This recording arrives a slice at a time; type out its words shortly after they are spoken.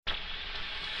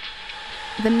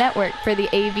the network for the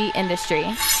AV industry.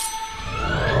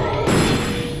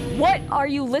 What are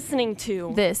you listening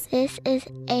to? This is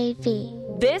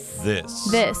AV. This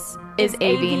is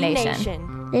AV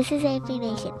Nation. This is AV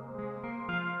Nation.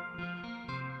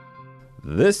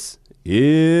 This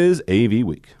is AV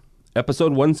Week,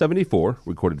 episode 174,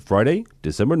 recorded Friday,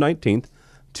 December 19th,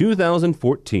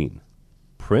 2014.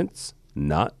 Prince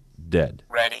Not Dead.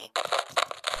 Ready.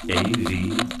 AV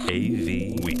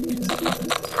Week.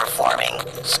 Performing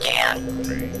scan.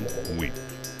 Week.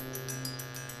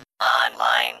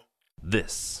 Online.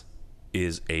 This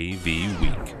is AV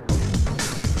Week.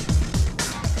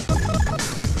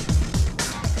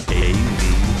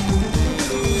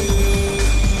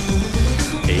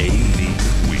 AV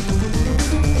Week.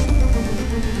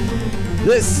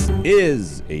 This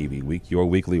is AV Week, your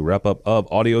weekly wrap-up of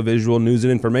audiovisual news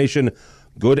and information.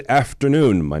 Good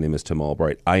afternoon. My name is Tim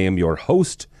Albright. I am your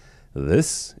host.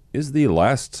 This is the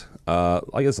last,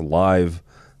 live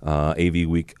AV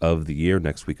Week of the year.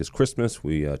 Next week is Christmas.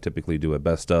 We typically do a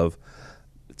best of.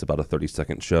 It's about a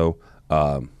 30-second show.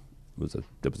 It was a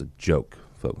joke,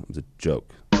 folks. It was a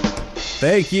joke.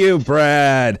 Thank you,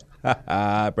 Brad.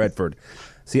 Bradford.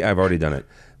 See, I've already done it.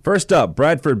 First up,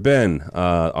 Bradford Ben,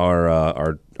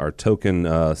 our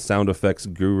token sound effects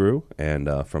guru, and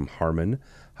from Harmon.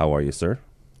 How are you, sir?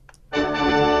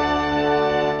 Jeez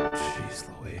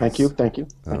Louise. Thank you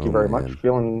very much.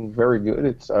 Feeling very good.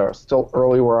 It's still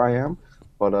early where I am,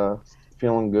 but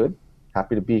feeling good.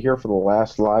 Happy to be here for the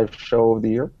last live show of the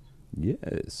year.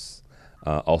 Yes.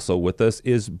 Also with us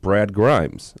is Brad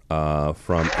Grimes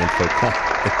from Infocom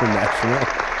International.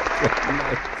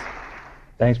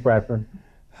 Thanks, Bradford.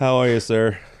 How are you,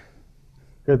 sir?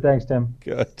 Good, thanks, Tim.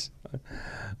 Good.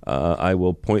 I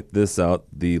will point this out.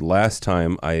 The last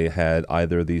time I had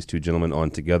either of these two gentlemen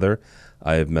on together,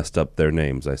 I have messed up their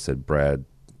names. I said Brad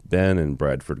Ben and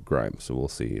Bradford Grimes, so we'll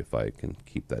see if I can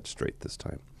keep that straight this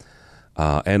time.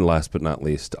 And last but not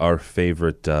least, our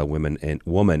favorite woman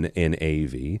in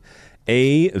AV,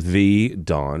 AV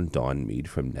Dawn Mead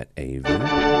from Net AV.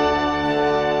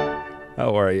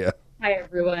 How are you? Hi,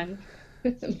 everyone.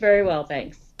 Very well,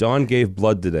 thanks. Dawn gave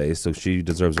blood today, so she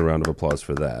deserves a round of applause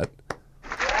for that.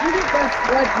 You did that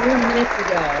blood mere minutes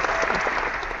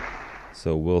ago.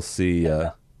 So we'll see.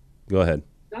 Go ahead.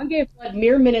 Dawn gave blood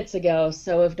mere minutes ago,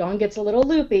 so if Dawn gets a little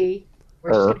loopy,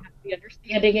 we're just going to have to be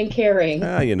understanding and caring.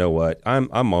 You know what?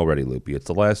 I'm already loopy. It's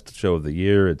the last show of the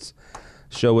year.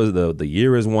 The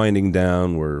year is winding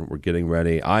down. We're getting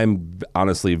ready. I'm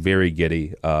honestly very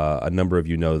giddy. A number of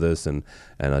you know this, and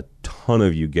a ton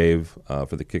of you gave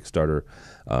for the Kickstarter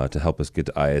to help us get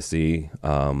to ISE.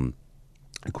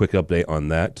 A quick update on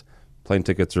that. Plane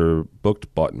tickets are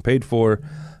booked, bought, and paid for.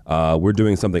 We're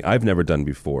doing something I've never done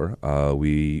before.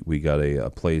 We got a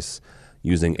place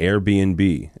using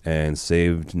Airbnb and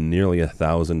saved nearly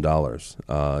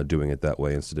 $1,000 doing it that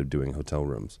way instead of doing hotel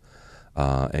rooms.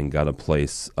 And got a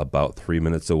place about 3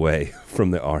 minutes away from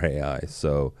the RAI.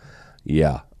 So,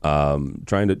 yeah,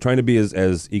 trying to be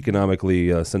as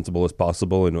economically sensible as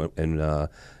possible. And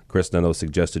Chris Netto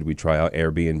suggested we try out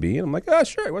Airbnb, and I'm like,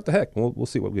 sure, what the heck? We'll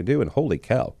see what we can do. And holy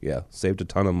cow, yeah, saved a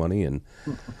ton of money. And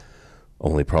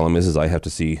only problem is I have to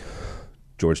see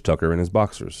George Tucker in his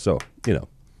boxers. So, you know.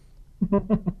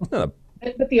 But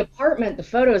the apartment, the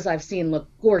photos I've seen look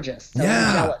gorgeous. So yeah.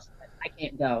 I'm jealous. I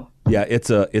can't go. Yeah, it's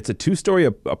a 2-story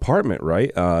apartment,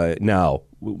 right? Now,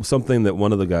 something that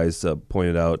one of the guys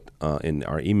pointed out in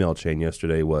our email chain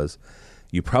yesterday was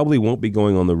you probably won't be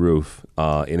going on the roof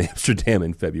in Amsterdam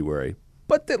in February,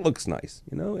 but it looks nice.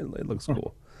 You know, it looks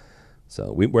cool.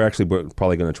 So we're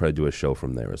probably going to try to do a show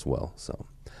from there as well. So,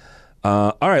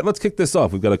 all right, let's kick this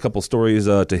off. We've got a couple stories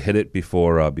to hit it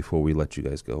before we let you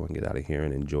guys go and get out of here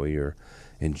and enjoy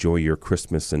your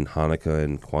Christmas and Hanukkah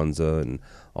and Kwanzaa and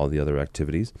all the other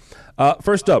activities.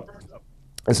 First up,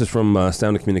 this is from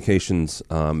Sound of Communications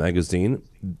magazine.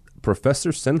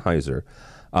 Professor Sennheiser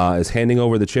is handing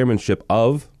over the chairmanship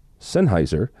of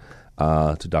Sennheiser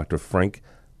to Dr. Frank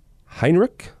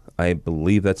Heinrich. I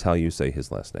believe that's how you say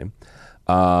his last name.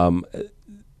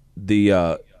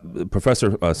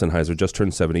 Professor Sennheiser just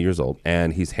turned 70 years old,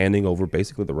 and he's handing over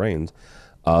basically the reins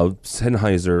of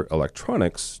Sennheiser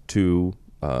Electronics to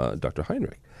Dr.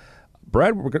 Heinrich.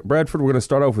 Bradford, we're going to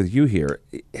start off with you here.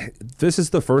 This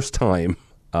is the first time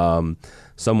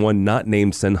someone not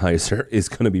named Sennheiser is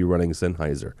going to be running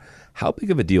Sennheiser. How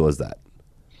big of a deal is that?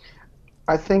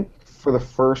 I think For the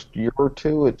first year or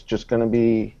two, it's just going to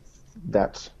be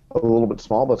that's a little bit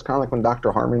small, but it's kind of like when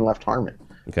Dr. Harmon left Harmon.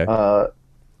 Okay.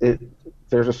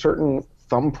 There's a certain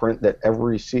thumbprint that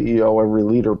every CEO, every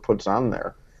leader puts on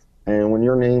there. And when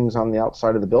your name's on the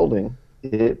outside of the building,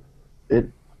 it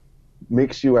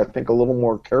makes you, I think, a little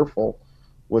more careful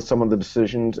with some of the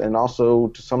decisions, and also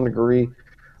to some degree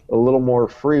a little more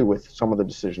free with some of the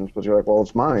decisions, because you're like, well,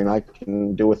 it's mine. I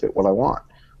can do with it what I want.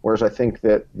 Whereas I think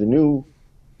that the new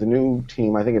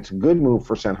team, I think it's a good move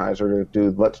for Sennheiser to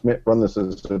do. Let's run this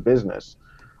as a business.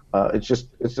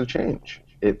 It's a change.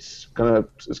 It's gonna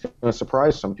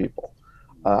surprise some people.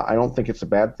 I don't think it's a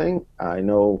bad thing. I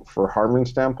know for Harman's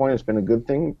standpoint, it's been a good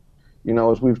thing,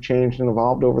 as we've changed and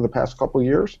evolved over the past couple of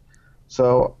years.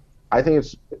 So I think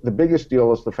it's the biggest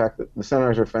deal is the fact that the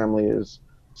Sennheiser family is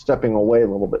stepping away a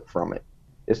little bit from it,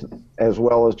 as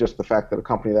well as just the fact that a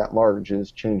company that large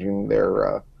is changing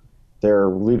their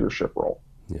leadership role.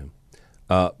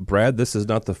 Yeah. Brad, this is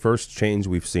not the first change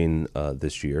we've seen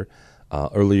this year.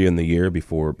 Earlier in the year,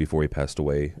 before he passed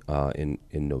away in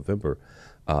November,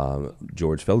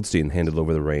 George Feldstein handed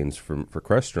over the reins for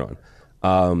Crestron.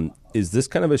 Is this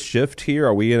kind of a shift here?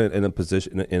 Are we in a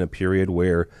position, in a period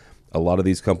where a lot of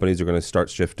these companies are going to start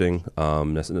shifting,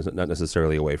 not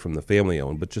necessarily away from the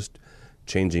family-owned, but just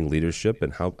changing leadership?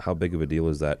 And how big of a deal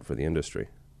is that for the industry?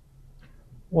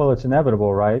 Well, it's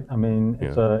inevitable, right? I mean,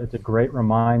 it's a great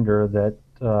reminder that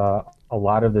a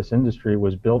lot of this industry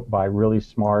was built by really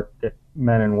smart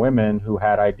men and women who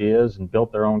had ideas and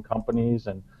built their own companies,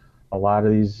 and a lot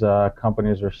of these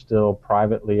companies are still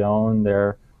privately owned.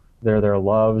 They're their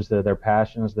loves, they're their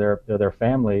passions, they're their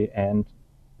family, and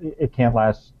it can't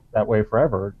last that way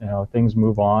forever. Things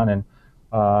move on,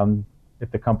 and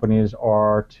if the companies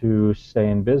are to stay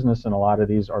in business, and a lot of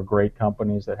these are great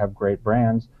companies that have great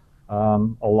brands,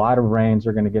 a lot of reins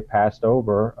are going to get passed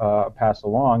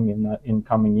along in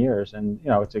coming years, and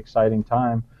it's an exciting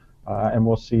time, and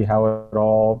we'll see how it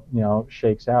all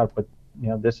shakes out. But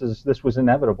this was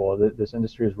inevitable. This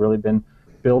industry has really been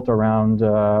built around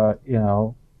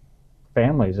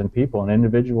families and people and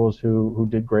individuals who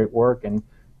did great work and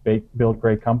built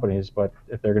great companies. But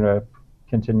if they're going to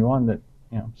continue on, that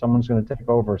someone's going to take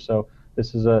over. So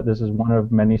this is one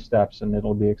of many steps, and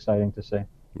it'll be exciting to see.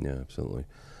 Yeah, absolutely.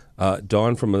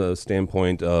 Dawn, from a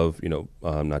standpoint of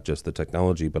not just the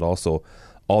technology, but also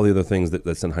all the other things that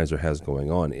Sennheiser has going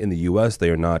on in the U.S., they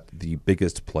are not the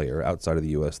biggest player. Outside of the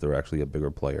U.S., they're actually a bigger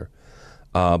player.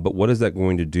 But what is that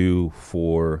going to do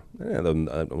for, I don't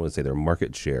want to say their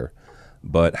market share,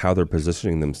 but how they're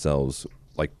positioning themselves?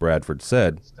 Like Bradford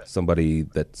said, somebody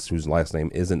whose last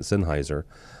name isn't Sennheiser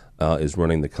is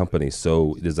running the company.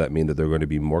 So does that mean that they're going to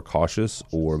be more cautious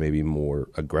or maybe more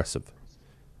aggressive?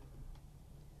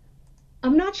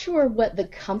 I'm not sure what the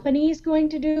company is going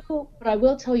to do, but I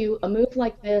will tell you a move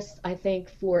like this, I think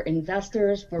for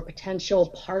investors, for potential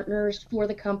partners for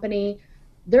the company,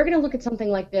 they're going to look at something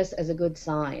like this as a good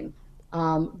sign.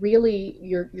 Really,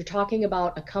 you're talking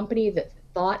about a company that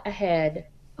thought ahead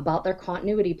about their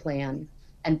continuity plan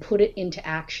and put it into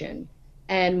action.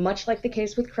 And much like the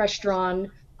case with Crestron,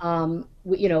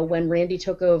 when Randy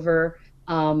took over,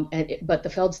 but the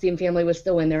Feldstein family was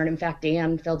still in there, and in fact,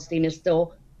 Dan Feldstein is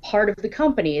still part of the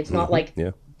company. It's not like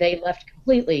they left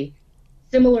completely.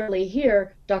 Similarly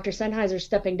here, Dr. Sennheiser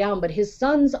stepping down, but his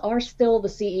sons are still the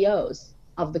CEOs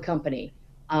of the company.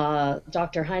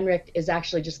 Dr. Heinrich is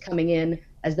actually just coming in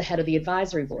as the head of the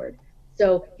advisory board.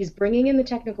 So he's bringing in the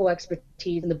technical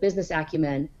expertise and the business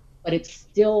acumen, but it's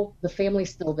still, the family's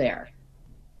still there.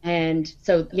 And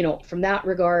so, from that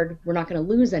regard, we're not going to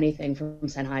lose anything from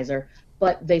Sennheiser,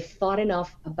 but they thought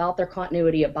enough about their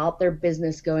continuity, about their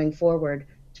business going forward,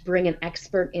 to bring an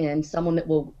expert in, someone that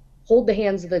will hold the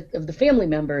hands of the family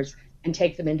members and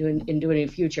take them into a new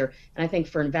future. And I think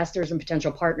for investors and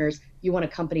potential partners, you want a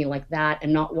company like that,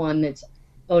 and not one that's,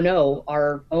 oh no,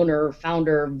 our owner,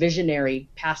 founder, visionary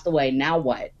passed away, now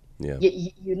what? Yeah.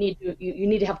 You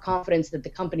need to have confidence that the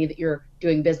company that you're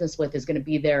doing business with is going to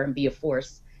be there and be a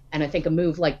force. And I think a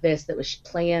move like this that was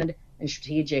planned and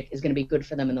strategic is going to be good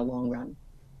for them in the long run.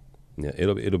 Yeah,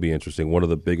 it'll be interesting. One of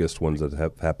the biggest ones that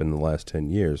have happened in the last 10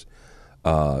 years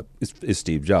is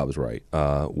Steve Jobs, right?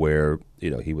 Where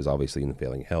he was obviously in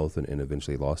failing health and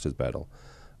eventually lost his battle.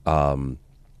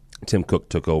 Tim Cook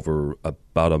took over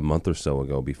about a month or so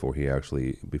ago before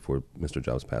Mr.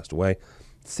 Jobs passed away.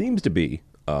 Seems to be,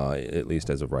 at least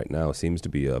as of right now, seems to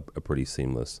be a pretty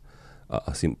seamless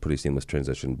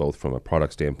transition, both from a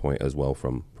product standpoint as well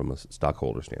from a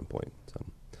stockholder standpoint. So.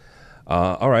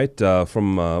 All right,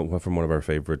 from one of our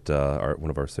favorite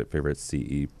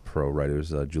CE Pro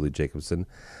writers, Julie Jacobson,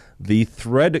 the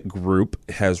Thread Group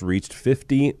has reached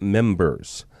 50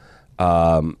 members.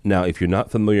 Now, if you're not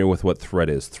familiar with what Thread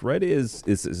is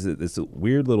this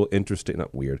weird little interesting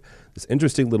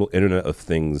little Internet of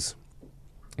Things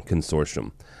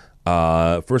consortium.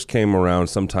 First came around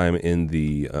sometime in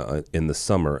the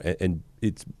summer, and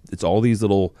it's all these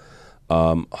little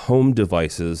home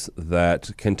devices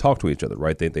that can talk to each other,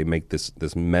 right? They make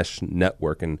this mesh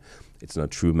network, and it's not a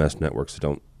true mesh network, so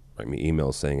don't write me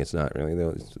emails saying it's not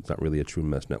really a true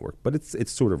mesh network, but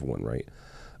it's sort of one, right?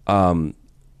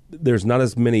 There's not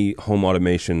as many home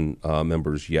automation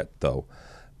members yet, though.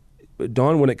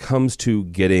 Dawn, when it comes to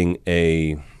getting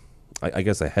a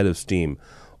head of steam,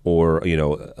 or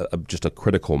just a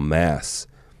critical mass,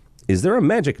 is there a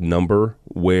magic number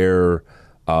where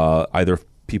either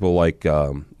people like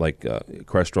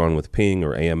Crestron with Ping,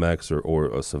 or AMX,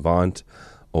 or Savant,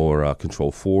 or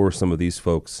Control 4, some of these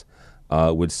folks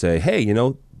would say, hey,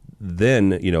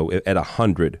 then at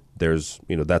 100 there's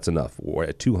that's enough, or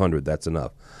at 200 that's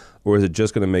enough, or is it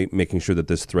just going to making sure that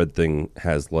this thread thing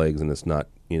has legs and it's not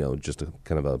just a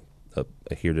kind of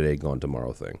a here today gone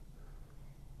tomorrow thing?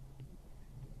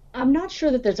 I'm not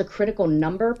sure that there's a critical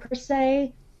number per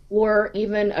se, or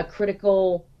even a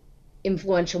critical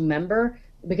influential member,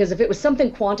 because if it was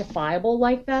something quantifiable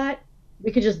like that,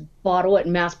 we could just bottle it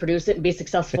and mass produce it and be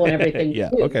successful in everything. Yeah,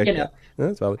 we do, okay. Yeah,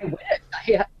 that's valid.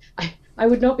 I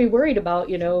would not be worried about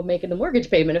making the mortgage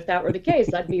payment if that were the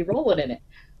case. I'd be rolling in it.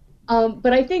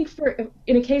 But I think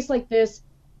in a case like this,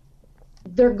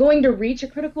 they're going to reach a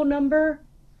critical number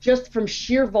just from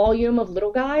sheer volume of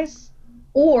little guys,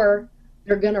 or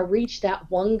they're going to reach that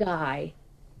one guy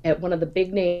at one of the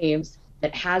big names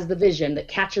that has the vision, that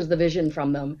catches the vision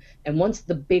from them. And once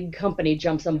the big company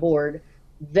jumps on board,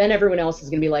 then everyone else is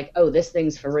going to be like, oh, this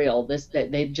thing's for real.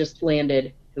 They just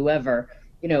landed whoever,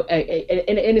 and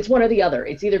it's one or the other.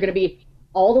 It's either going to be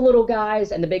all the little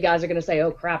guys and the big guys are going to say,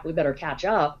 oh crap, we better catch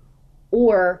up,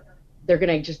 or they're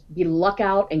going to just be luck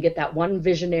out and get that one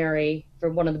visionary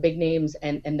for one of the big names,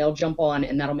 and they'll jump on,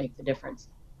 and that'll make the difference.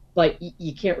 But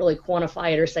you can't really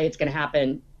quantify it or say it's going to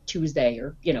happen Tuesday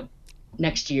or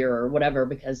next year or whatever,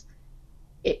 because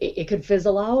it could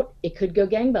fizzle out. It could go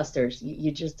gangbusters.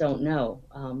 You just don't know.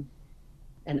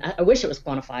 And I wish it was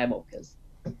quantifiable, because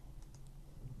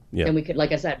then we could,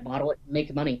 like I said, bottle it, make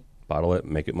it money. Bottle it,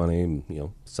 make it money, and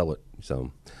sell it.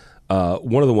 So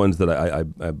one of the ones that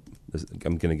I'm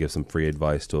going to give some free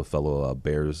advice to a fellow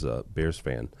Bears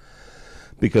fan,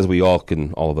 because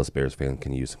all of us Bears fans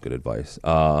can use some good advice.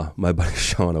 My buddy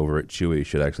Sean over at Chewy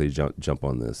should actually jump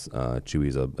on this.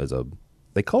 Chewy's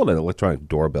they call it an electronic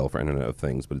doorbell for Internet of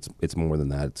Things, but it's more than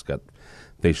that. It's got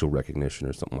facial recognition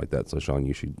or something like that. So Sean,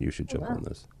 you should jump on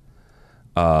this.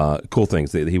 Cool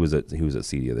things. He was at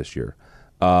CEDIA this year.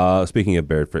 Speaking of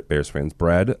Bears fans,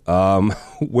 Brad,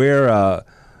 where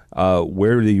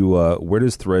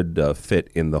does Thread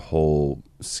fit in the whole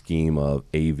scheme of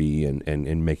AV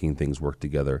and making things work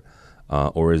together,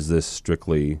 or does this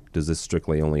strictly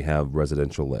only have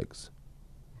residential legs?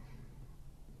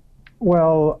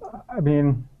 Well, I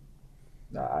mean,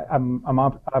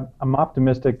 I'm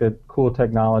optimistic that cool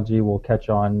technology will catch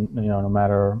on, no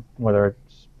matter whether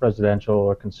it's residential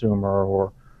or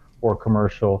consumer or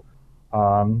commercial.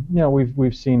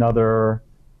 We've seen other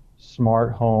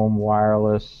smart home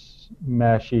wireless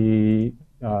meshy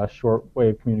short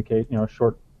range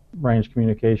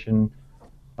communication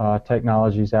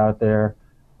technologies out there.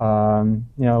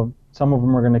 Some of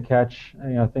them are going to catch.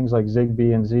 Things like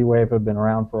Zigbee and Z-Wave have been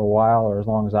around for a while, or as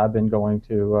long as I've been going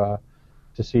to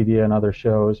CEDIA and other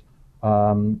shows.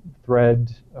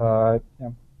 Thread,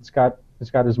 it's got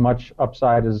as much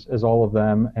upside as all of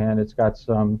them, and it's got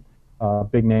some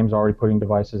big names already putting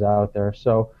devices out there.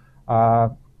 So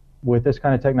with this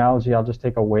kind of technology, I'll just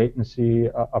take a wait and see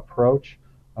approach.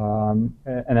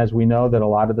 And as we know, that a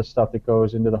lot of the stuff that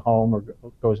goes into the home or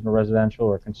goes into residential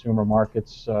or consumer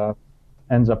markets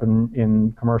ends up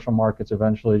in commercial markets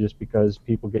eventually, just because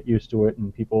people get used to it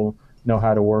and people know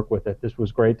how to work with it. This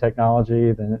was great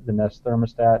technology. The Nest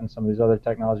thermostat and some of these other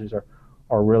technologies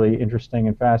are really interesting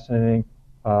and fascinating.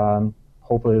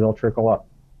 Hopefully they'll trickle up.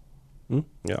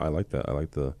 Yeah, I like that. I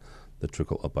like the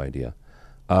trickle up idea.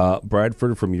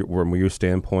 Bradford, from your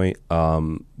standpoint,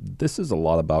 this is a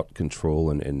lot about control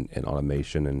and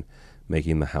automation and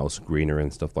making the house greener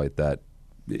and stuff like that.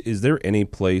 Is there any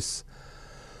place,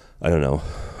 I don't know,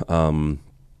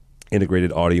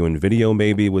 integrated audio and video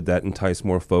maybe, would that entice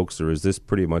more folks, or is this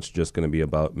pretty much just going to be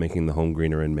about making the home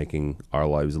greener and making our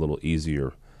lives a little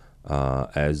easier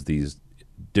as these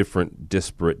different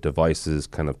disparate devices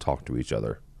kind of talk to each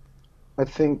other? I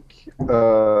think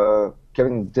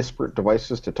getting disparate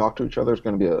devices to talk to each other is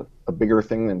going to be a bigger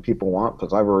thing than people want,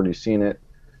 because I've already seen it,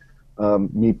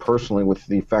 me personally, with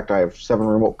the fact I have 7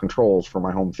 remote controls for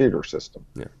my home theater system.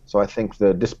 Yeah. So I think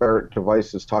the disparate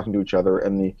devices talking to each other,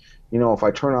 and if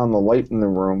I turn on the light in the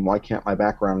room, why can't my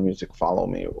background music follow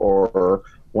me? Or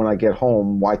when I get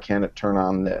home, why can't it turn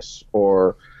on this?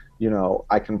 Or,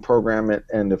 I can program it,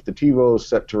 and if the TiVo is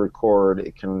set to record,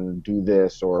 it can do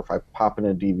this, or if I pop in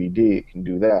a DVD, it can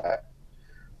do that.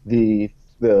 The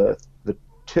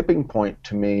tipping point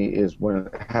to me is when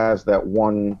it has that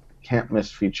one can't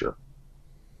miss feature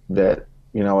that,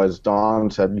 as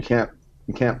Dawn said,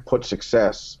 you can't put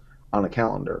success on a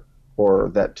calendar or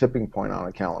that tipping point on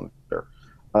a calendar.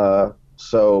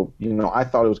 So I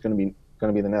thought it was going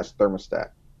to be the Nest thermostat,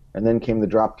 and then came the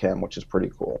drop cam, which is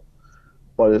pretty cool.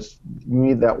 But you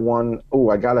need that one,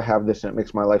 I got to have this and it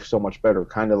makes my life so much better,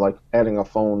 kind of like adding a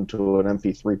phone to an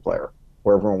MP3 player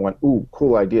where everyone went,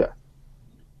 cool idea.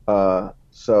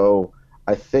 So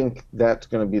I think that's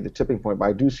going to be the tipping point. But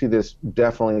I do see this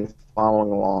definitely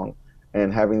following along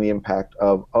and having the impact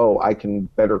of, I can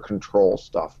better control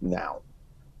stuff now.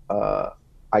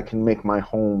 I can make my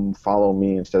home follow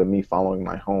me instead of me following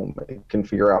my home. It can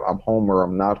figure out I'm home or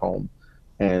I'm not home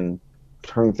and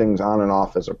turn things on and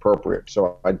off as appropriate.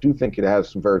 So I do think it has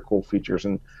some very cool features.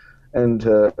 And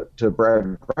to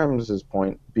Brad Grimes'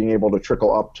 point, being able to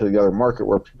trickle up to the other market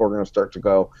where people are going to start to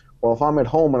go, well, if I'm at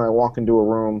home and I walk into a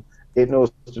room, it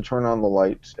knows to turn on the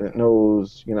lights, and it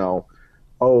knows,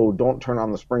 don't turn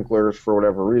on the sprinklers for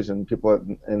whatever reason. People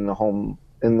in the home,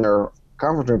 in their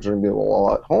conference rooms are going to be,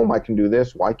 well, at home I can do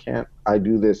this. Why can't I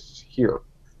do this here?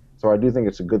 So I do think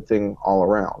it's a good thing all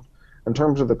around. In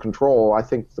terms of the control, I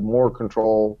think the more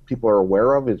control people are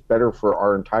aware of is better for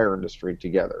our entire industry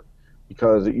together.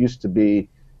 Because it used to be,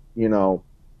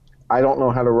 I don't know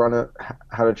how to run it,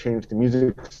 how to change the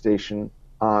music station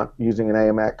using an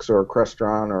AMX or a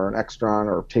Crestron or an Extron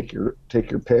or take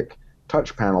your pick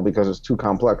touch panel because it's too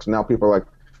complex. And now people are like,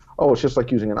 it's just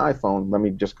like using an iPhone. Let me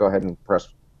just go ahead and press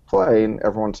play and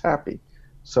everyone's happy.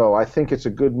 So I think it's a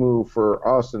good move for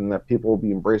us, and that people will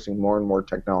be embracing more and more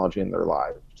technology in their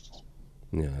lives.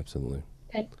 Yeah, absolutely.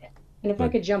 And if I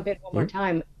could jump in one more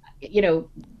time,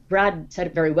 Brad said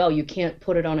it very well. You can't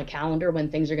put it on a calendar when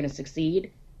things are going to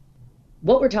succeed.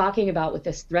 What we're talking about with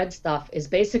this thread stuff is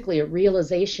basically a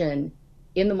realization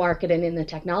in the market and in the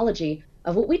technology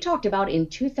of what we talked about in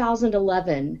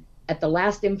 2011 at the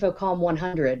last InfoComm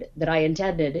 100 that I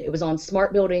attended. It was on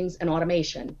smart buildings and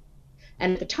automation.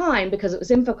 And at the time, because it was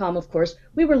InfoComm, of course,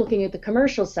 we were looking at the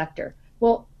commercial sector.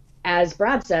 Well, as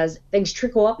Brad says, things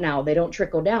trickle up now. They don't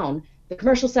trickle down. The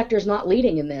commercial sector is not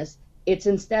leading in this. It's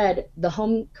instead the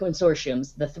home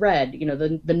consortiums, the thread,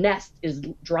 the Nest is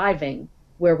driving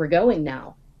where we're going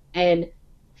now. And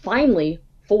finally,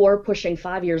 pushing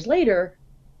 5 years later,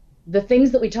 the things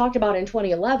that we talked about in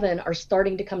 2011 are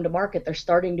starting to come to market. They're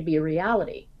starting to be a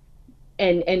reality.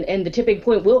 And the tipping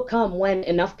point will come when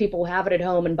enough people have it at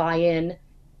home and buy in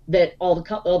that all the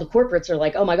corporates are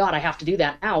like, oh my God, I have to do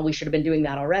that now. We should have been doing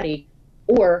that already.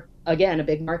 Or again, a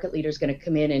big market leader is going to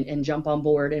come in and jump on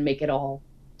board and make it all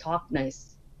talk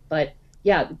nice. But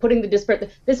yeah, putting the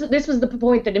disparate, this was the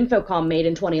point that InfoComm made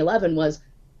in 2011, was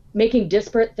making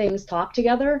disparate things talk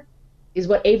together is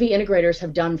what AV integrators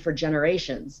have done for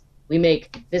generations. We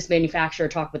make this manufacturer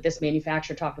talk with this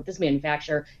manufacturer, talk with this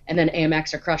manufacturer, and then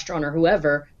AMX or Crestron or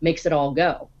whoever makes it all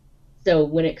go. So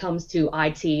when it comes to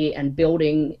IT and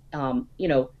building,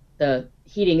 the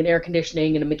heating and air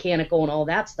conditioning and the mechanical and all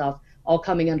that stuff, all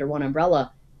coming under one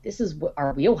umbrella, this is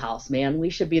our wheelhouse, man. We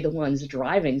should be the ones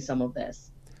driving some of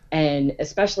this. And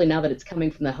especially now that it's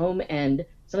coming from the home end,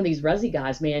 some of these Resi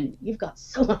guys, man, you've got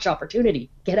so much opportunity.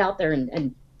 Get out there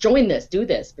and join this, do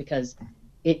this, because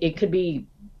it could be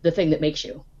the thing that makes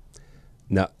you.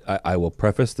 Now, I will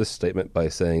preface this statement by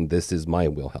saying this is my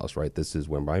wheelhouse, right? This is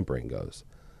where my brain goes.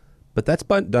 But that's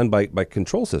done by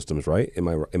control systems, right? Am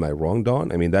I wrong,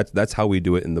 Dawn? I mean, that's how we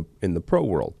do it in the pro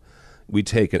world. We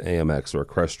take an AMX or a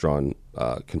Crestron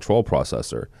control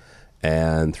processor,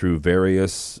 and through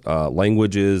various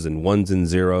languages and ones and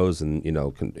zeros and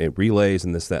relays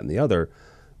and this, that, and the other,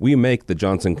 we make the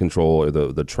Johnson control or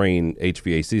the Train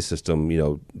HVAC system,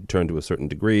 turn to a certain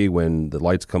degree when the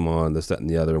lights come on, this, that, and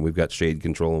the other, and we've got shade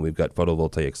control and we've got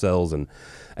photovoltaic cells and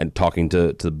talking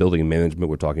to building management,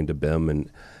 we're talking to BIM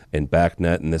and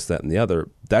BACnet and this, that, and the other.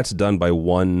 That's done by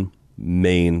one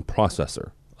main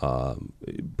processor.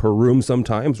 Per room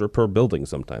sometimes or per building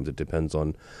sometimes. It depends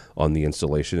on the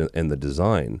installation and the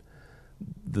design.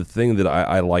 The thing that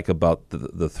I like about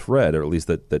the thread, or at least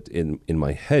that in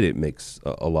my head it makes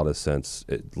a lot of sense,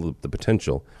 the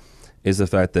potential, is the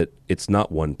fact that it's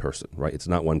not one person, right? It's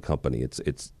not one company.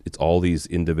 It's all these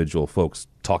individual folks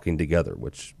talking together,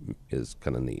 which is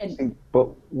kind of neat. But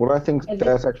what I think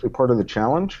that's actually part of the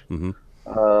challenge. Mm-hmm.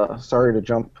 Sorry to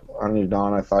jump on you,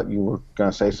 Don. I thought you were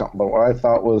going to say something, but what I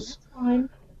thought is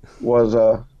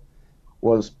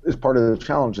part of the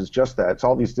challenge is just that. It's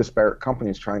all these disparate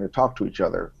companies trying to talk to each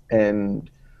other, and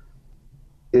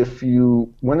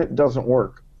when it doesn't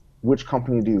work, which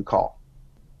company do you call?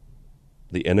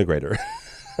 The integrator.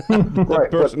 Right, the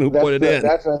person who put it in.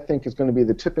 That's, I think, is going to be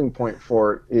the tipping point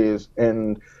for it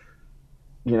and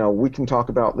we can talk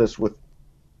about this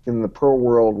in the pro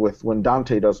world with when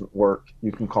Dante doesn't work,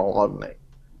 you can call Audinate.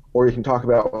 Or you can talk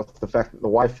about the fact that the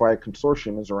Wi-Fi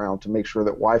consortium is around to make sure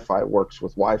that Wi-Fi works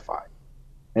with Wi-Fi.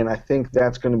 And I think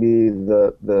that's going to be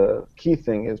the key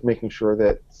thing, is making sure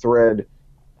that Thread,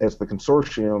 as the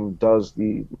consortium, does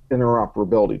the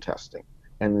interoperability testing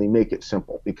and they make it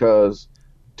simple. Because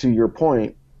to your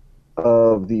point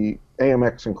of the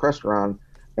AMX and Crestron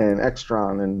and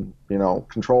Extron and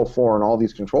Control4 and all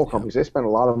these control companies, they spend a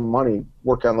lot of money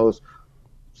working on those,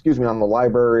 on the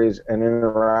libraries and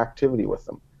interactivity with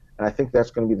them. And I think that's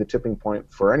going to be the tipping point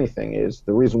for anything. Is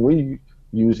the reason we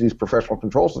use these professional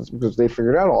control systems, because they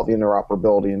figured out all the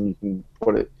interoperability and you can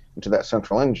put it into that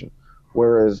central engine.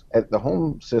 Whereas at the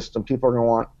home system, people are going to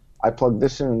want, I plug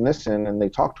this in and this in, and they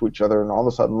talk to each other, and all of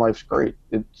a sudden life's great.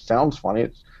 It sounds funny.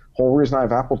 It's the whole reason I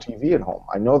have Apple TV at home.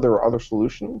 I know there are other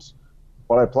solutions,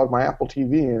 but I plug my Apple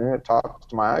TV in and it talks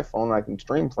to my iPhone, and I can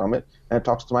stream from it, and it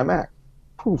talks to my Mac.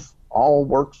 Poof, all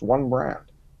works, one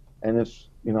brand. And it's,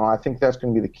 I think that's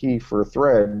going to be the key for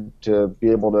Thread to be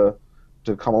able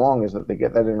to come along, is that they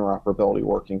get that interoperability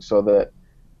working, so that,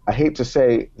 I hate to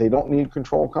say they don't need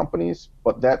control companies,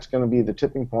 but that's going to be the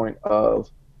tipping point of,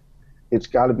 it's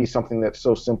got to be something that's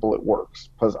so simple it works.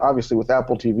 Because obviously with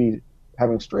Apple TV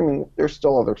having streaming, there's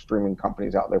still other streaming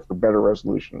companies out there for better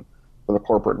resolution for the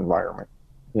corporate environment.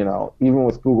 Even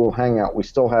with Google Hangout, we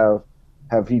still have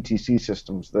VTC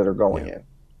systems that are going in.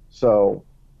 So,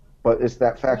 but it's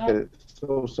that fact that it's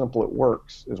so simple it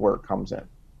works is where it comes in.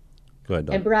 Go ahead,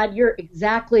 Don. And Brad, you're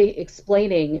exactly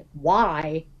explaining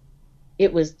why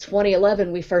it was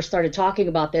 2011 we first started talking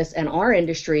about this, and our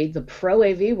industry, the pro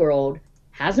AV world,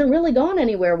 hasn't really gone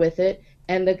anywhere with it,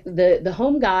 and the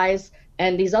home guys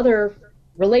and these other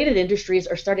related industries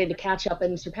are starting to catch up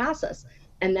and surpass us.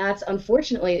 And that's,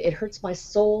 unfortunately, it hurts my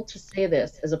soul to say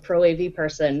this as a pro AV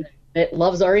person that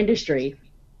loves our industry,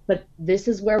 but this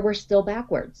is where we're still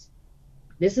backwards.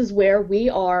 This is where we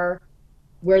are,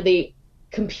 where the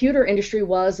computer industry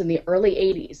was in the early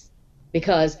 80s,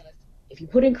 because if you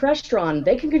put in Crestron,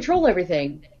 they can control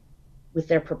everything with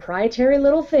their proprietary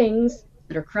little things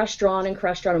that are Crestron,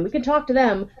 and we can talk to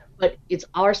them, but it's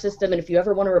our system, and if you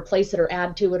ever want to replace it or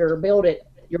add to it or build it,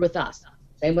 you're with us.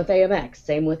 Same with AMX,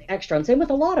 same with Extron, same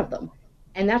with a lot of them.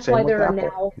 And that's why there are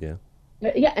now...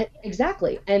 Yeah,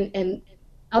 exactly. And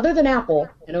other than Apple,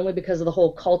 and only because of the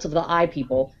whole cult of the eye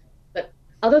people, but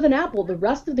other than Apple, the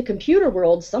rest of the computer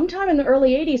world sometime in the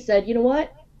early 80s said, you know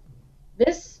what,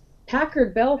 this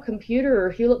Packard Bell computer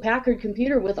or Hewlett Packard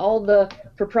computer with all the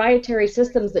proprietary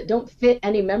systems that don't fit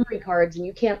any memory cards and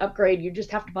you can't upgrade, you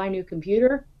just have to buy a new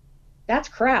computer, that's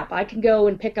crap. I can go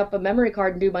and pick up a memory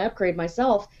card and do my upgrade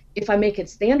myself if I make it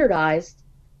standardized,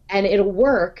 and it'll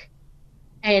work.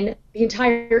 And the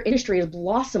entire industry has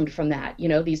blossomed from that.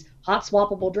 These hot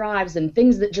swappable drives and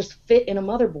things that just fit in a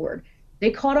motherboard.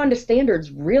 They caught on to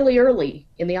standards really early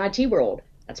in the IT world.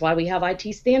 That's why we have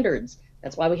IT standards.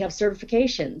 That's why we have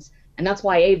certifications. And that's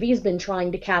why AV has been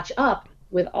trying to catch up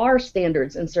with our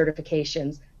standards and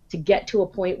certifications to get to a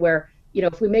point where,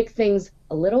 if we make things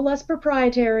a little less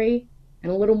proprietary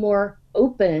and a little more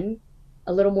open,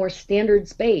 a little more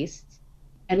standards-based,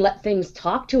 and let things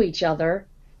talk to each other,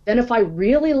 then if I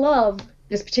really love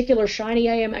this particular shiny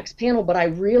AMX panel, but I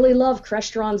really love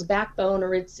Crestron's backbone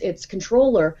or its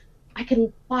controller, I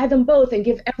can buy them both and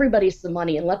give everybody some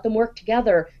money and let them work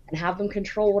together and have them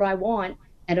control what I want,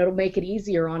 and it'll make it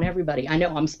easier on everybody. I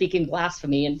know I'm speaking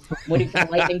blasphemy and waiting for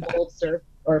lightning bolts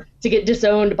or to get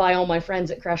disowned by all my friends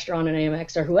at Crestron and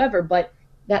AMX or whoever, but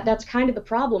that's kind of the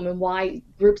problem, and why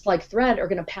groups like Thread are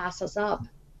going to pass us up,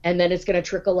 and then it's going to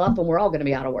trickle up and we're all going to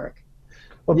be out of work.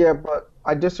 Well, yeah, but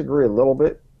I disagree a little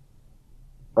bit,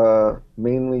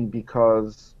 mainly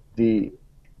because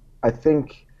I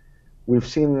think we've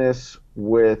seen this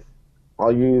with,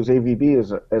 I'll use AVB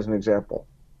as an example.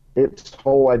 Its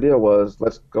whole idea was,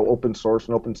 let's go open source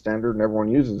and open standard and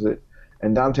everyone uses it.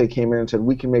 And Dante came in and said,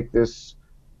 we can make this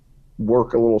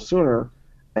work a little sooner,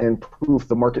 and poof,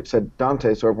 the market said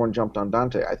Dante, so everyone jumped on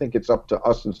Dante. I think it's up to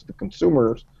us as the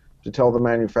consumers to tell the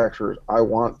manufacturers, I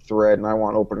want Thread and I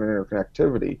want open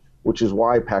interconnectivity, which is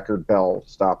why Packard Bell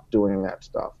stopped doing that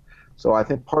stuff. So I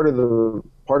think part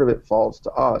of it falls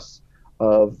to us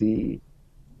of we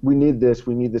need this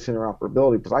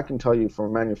interoperability, because I can tell you from a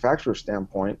manufacturer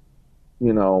standpoint,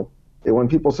 when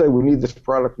people say we need this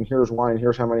product and here's why and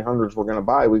here's how many hundreds we're going to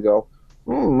buy, we go,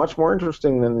 much more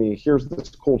interesting than here's this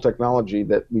cool technology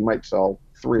that we might sell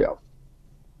 3 of.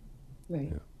 Right.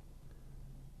 Yeah.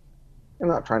 I'm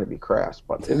not trying to be crass,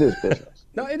 but it is business.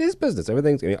 No, it is business.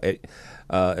 Everything's,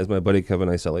 as my buddy Kevin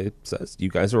Iselli says, you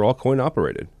guys are all coin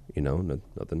operated.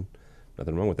 Nothing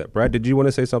wrong with that. Brad, did you want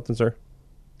to say something, sir?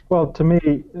 Well, to me,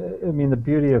 I mean, the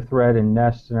beauty of Thread and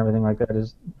Nest and everything like that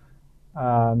is,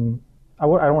 I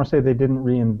don't want to say they didn't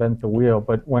reinvent the wheel,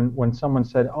 but when someone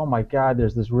said, "Oh my God,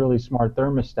 there's this really smart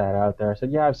thermostat out there," I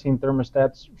said, "Yeah, I've seen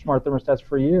smart thermostats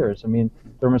for years. I mean,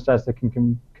 thermostats that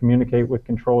can communicate with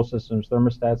control systems,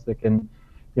 thermostats that can,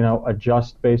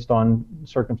 adjust based on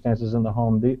circumstances in the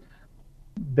home."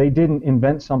 They didn't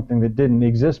invent something that didn't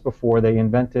exist before. They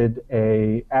invented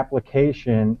a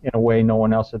application in a way no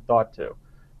one else had thought to.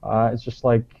 It's just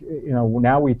like,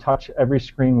 now we touch every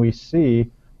screen we see,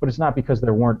 but it's not because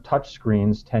there weren't touch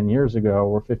screens 10 years ago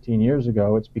or 15 years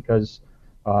ago. It's because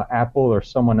Apple or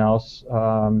someone else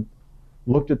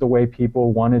looked at the way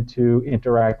people wanted to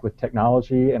interact with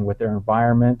technology and with their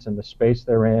environment and the space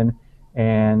they're in,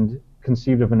 and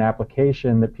conceived of an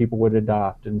application that people would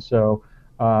adopt. And so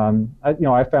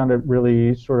I found it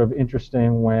really sort of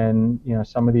interesting when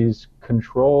some of these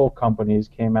control companies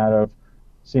came out of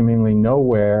seemingly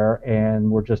nowhere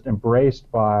and were just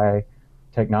embraced by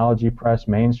technology press,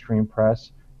 mainstream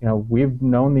press. We've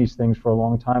known these things for a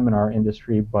long time in our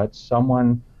industry, but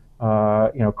someone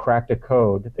cracked a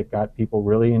code that got people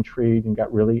really intrigued and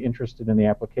got really interested in the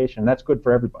application. And that's good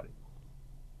for everybody.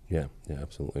 Yeah,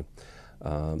 absolutely.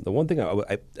 The one thing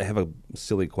I have a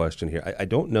silly question here. I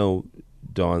don't know,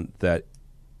 Dawn, that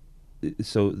it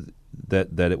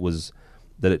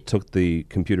took the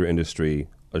computer industry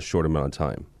a short amount of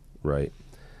time, right?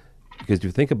 Because if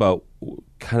you think about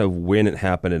kind of when it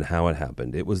happened and how it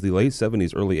happened, it was the late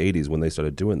 70s, early 80s when they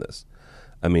started doing this.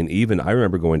 I mean, I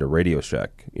remember going to Radio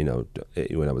Shack,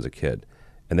 when I was a kid,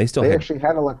 and they actually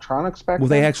had electronics back then? Well,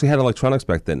 they actually had electronics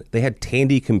back then. They had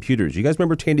Tandy computers. You guys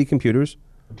remember Tandy computers?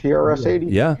 TRS-80?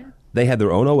 Yeah. They had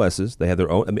their own OSs. They had their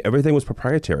own. I mean, everything was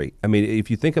proprietary. I mean, if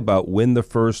you think about when the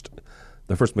first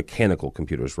mechanical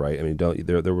computers, right? I mean,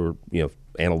 there were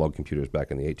analog computers back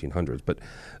in the 1800s, but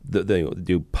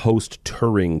the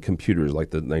post-Turing computers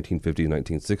like the 1950s,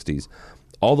 1960s,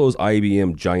 all those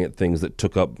IBM giant things that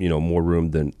took up more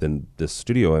room than this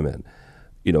studio I'm in,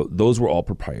 those were all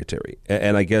proprietary.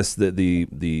 And I guess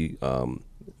the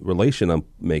relation I'm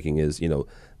making is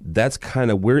that's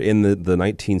kind of, we're in the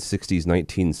 1960s,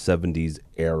 1970s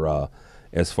era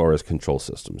as far as control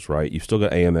systems, right? You've still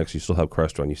got AMX, you still have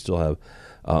Crestron, you still have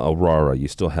Aurora, you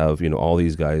still have all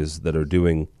these guys that are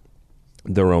doing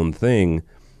their own thing.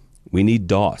 We need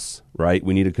DOS, right?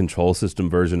 We need a control system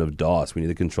version of DOS. We need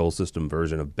a control system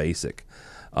version of BASIC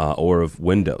or of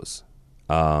Windows,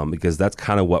 because that's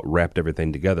kind of what wrapped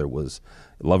everything together. Was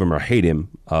love him or hate him,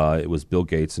 it was Bill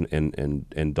Gates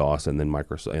and DOS, and then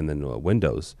Microsoft, and then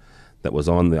Windows that was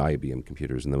on the IBM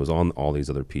computers, and that was on all these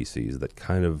other PCs that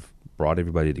kind of brought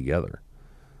everybody together.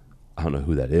 I don't know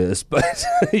who that is, but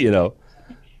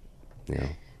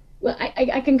Well,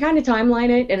 I can kind of timeline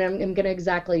it, and I'm going to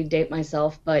exactly date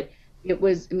myself, but it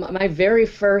was my very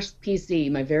first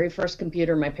PC, my very first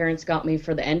computer. My parents got me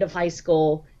for the end of high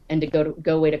school and to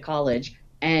go away to college.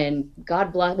 And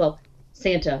God bless,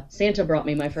 Santa brought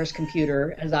me my first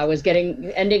computer as I was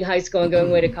ending high school and going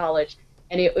away to college.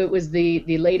 And it was the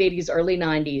late 80s, early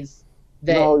 90s.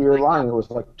 No, you're lying. It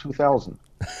was like 2000.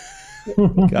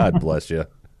 God bless you.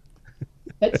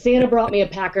 But Santa brought me a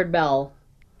Packard Bell,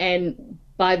 and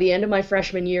by the end of my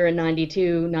freshman year in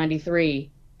 92,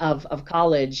 93 of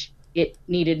college, it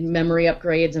needed memory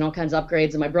upgrades and all kinds of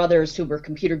upgrades, and my brothers, who were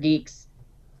computer geeks,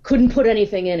 couldn't put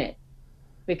anything in it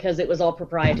because it was all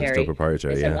proprietary. It's still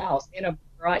proprietary, they said, wow, Santa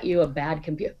brought you a bad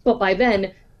computer. But by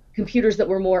then, computers that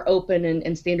were more open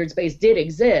and standards-based did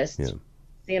exist. Yeah.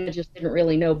 Santa just didn't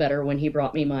really know better when he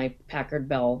brought me my Packard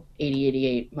Bell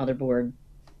 8088 motherboard.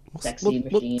 Sexy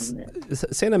machine.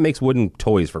 Santa makes wooden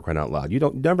toys, for crying out loud. You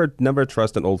don't never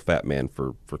trust an old fat man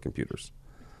for computers.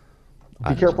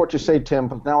 Be careful what you say, Tim,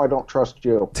 but now I don't trust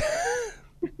you.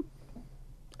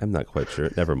 I'm not quite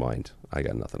sure. Never mind. I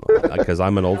got nothing on that because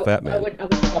I'm an old fat man.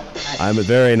 I'm a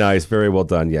very nice, very well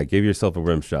done. Yeah, give yourself a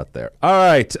rim shot there. All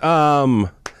right.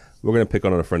 We're going to pick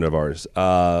on a friend of ours,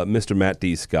 Mr. Matt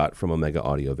D. Scott from Omega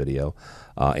Audio Video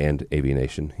and AV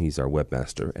Nation. He's our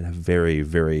webmaster and a very,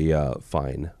 very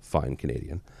fine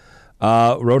Canadian.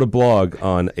 Wrote a blog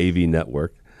on AV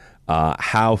Network,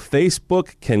 how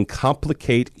Facebook can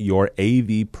complicate your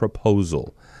AV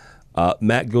proposal.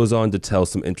 Matt goes on to tell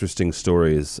some interesting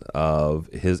stories of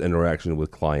his interaction with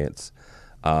clients.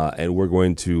 And we're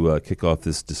going to kick off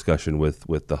this discussion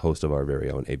with the host of our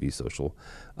very own AV Social,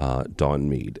 Dawn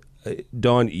Mead.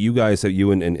 Dawn, you guys,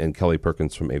 you and Kelly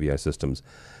Perkins from AVI Systems,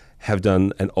 have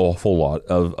done an awful lot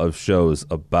of shows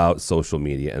about social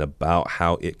media and about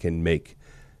how it can make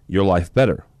your life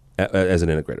better as an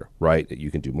integrator, right?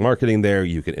 You can do marketing there.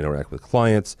 You can interact with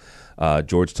clients.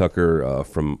 George Tucker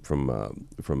from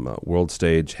World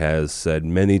Stage has said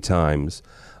many times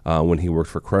when he worked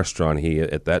for Crestron, he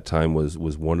at that time was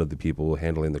one of the people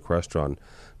handling the Crestron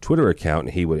Twitter account,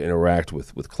 and he would interact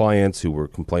with clients who were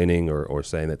complaining or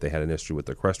saying that they had an issue with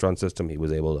their Crestron system. He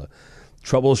was able to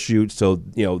troubleshoot. So,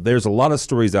 there's a lot of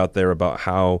stories out there about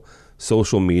how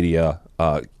social media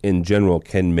in general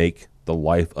can make the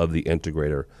life of the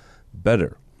integrator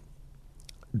better.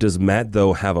 Does Matt,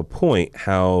 though, have a point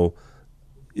how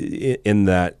in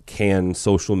that can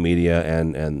social media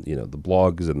and the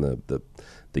blogs and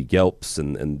the Yelps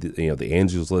and the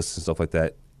Angels lists and stuff like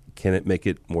that, can it make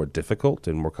it more difficult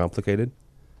and more complicated?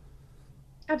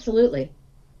 Absolutely.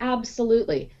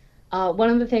 One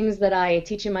of the things that I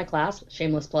teach in my class,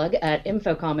 shameless plug, at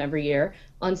Infocom every year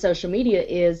on social media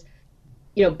is,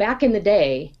 back in the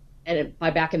day, and by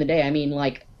back in the day, I mean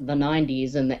like the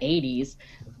 90s and the 80s,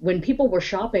 when people were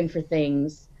shopping for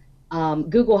things,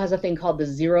 Google has a thing called the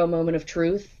 0 moment of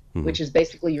truth, which is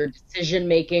basically your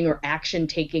decision-making or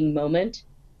action-taking moment.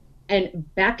 And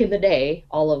back in the day,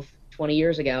 all of 20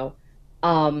 years ago,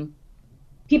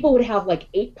 people would have like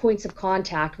 8 points of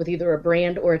contact with either a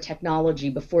brand or a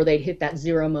technology before they'd hit that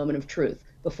 0 moment of truth,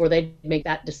 before they'd make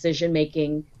that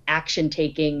decision-making,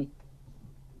 action-taking,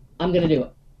 I'm going to do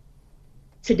it.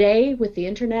 Today, with the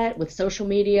internet, with social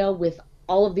media, with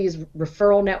all of these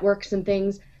referral networks and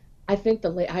things, I think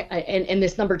and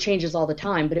this number changes all the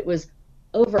time, but it was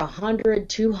over 100,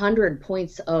 200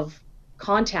 points of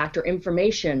contact or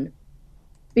information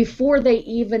before they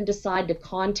even decide to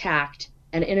contact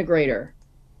an integrator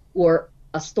or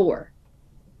a store.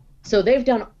 So they've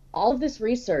done all of this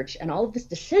research and all of this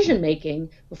decision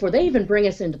making before they even bring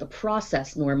us into the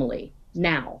process normally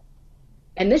now.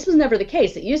 And this was never the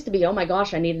case. It used to be, oh my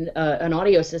gosh, I need an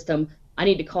audio system. I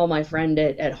need to call my friend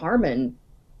at Harman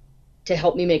to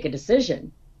help me make a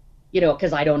decision,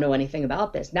 because I don't know anything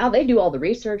about this. Now they do all the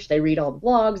research. They read all the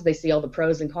blogs. They see all the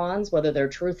pros and cons, whether they're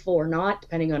truthful or not,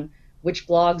 depending on which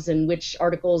blogs and which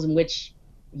articles and which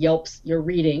Yelps you're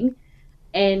reading.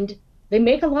 And they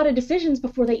make a lot of decisions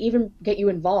before they even get you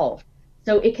involved.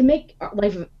 So it can make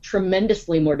life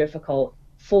tremendously more difficult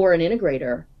for an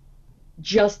integrator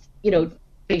just,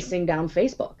 facing down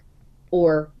Facebook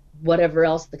or whatever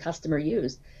else the customer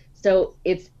used. So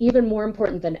it's even more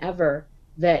important than ever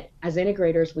that as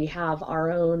integrators, we have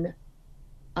our own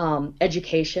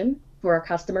education for our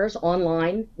customers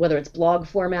online, whether it's blog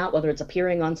format, whether it's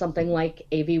appearing on something like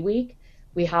AVWeek.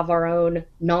 We have our own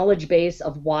knowledge base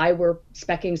of why we're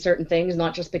speccing certain things,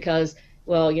 not just because,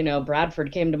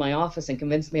 Bradford came to my office and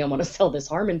convinced me I want to sell this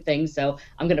Harman thing, so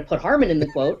I'm going to put Harman in the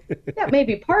quote. That may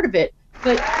be part of it,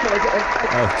 but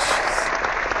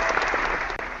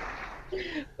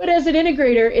but as an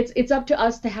integrator, it's up to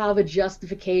us to have a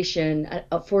justification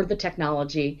for the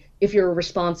technology, if you're a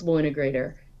responsible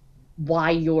integrator,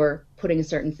 why you're putting a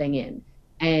certain thing in.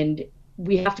 And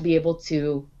we have to be able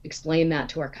to explain that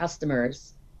to our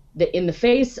customers, that in the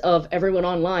face of everyone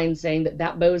online saying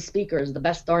that Bose speaker is the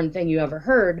best darn thing you ever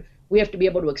heard, we have to be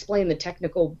able to explain the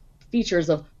technical features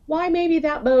of why maybe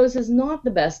that Bose is not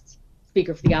the best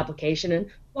speaker for the application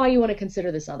and why you want to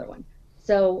consider this other one.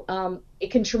 So it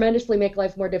can tremendously make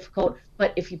life more difficult,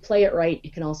 but if you play it right,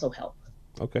 it can also help.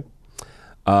 Okay.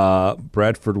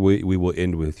 Bradford, we will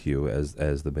end with you as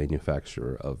the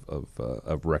manufacturer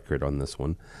of record on this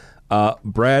one.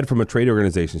 Brad, from a trade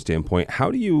organization standpoint,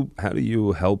 how do you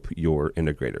help your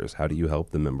integrators? How do you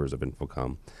help the members of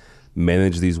Infocom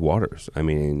manage these waters? I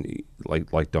mean,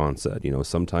 like Dawn said,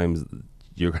 sometimes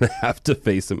you're going to have to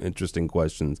face some interesting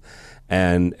questions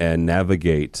and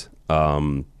navigate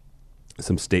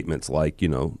some statements like,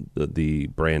 the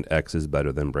brand X is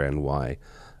better than brand Y.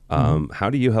 How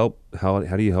do you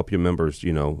help your members,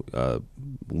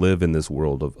 live in this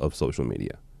world of social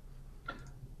media?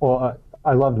 Well,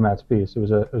 I loved Matt's piece. It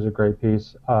was a great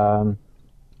piece.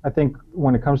 I think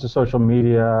when it comes to social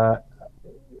media,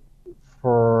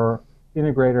 for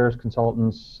integrators,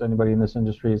 consultants, anybody in this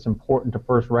industry, it's important to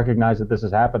first recognize that this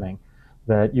is happening,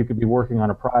 that you could be working on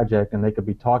a project and they could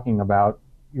be talking about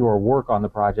your work on the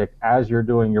project as you're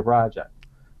doing your project,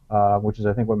 which is,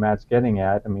 I think, what Matt's getting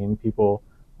at. I mean, people,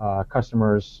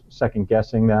 customers second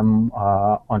guessing them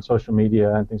on social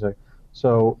media and things like that.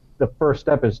 So the first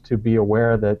step is to be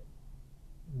aware that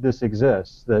this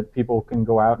exists, that people can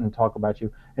go out and talk about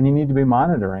you, and you need to be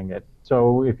monitoring it.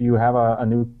 So if you have a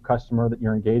new customer that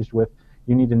you're engaged with,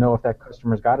 you need to know if that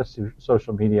customer's got a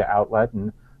social media outlet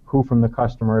and who from the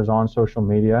customer is on social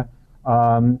media.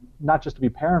 not just to be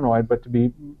paranoid, but to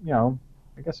be,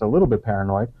 I guess a little bit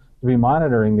paranoid, to be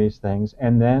monitoring these things,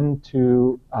 and then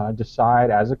to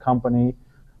decide as a company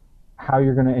how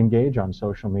you're going to engage on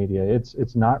social media.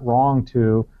 It's not wrong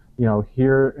to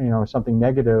hear something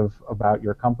negative about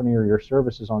your company or your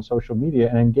services on social media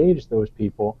and engage those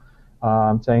people,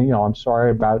 saying I'm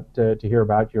sorry about to hear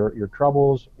about your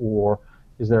troubles, or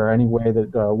is there any way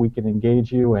that we can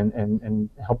engage you and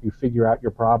help you figure out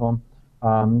your problem.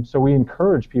 So we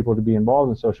encourage people to be involved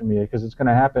in social media because it's going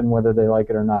to happen whether they like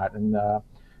it or not, and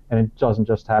it doesn't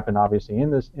just happen obviously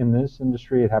in this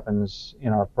industry. It happens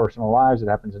in our personal lives. It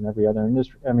happens in every other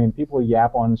industry. I mean, people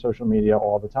yap on social media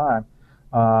all the time.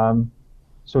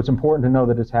 So it's important to know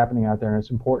that it's happening out there, and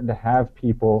it's important to have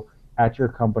people at your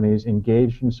companies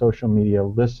engaged in social media,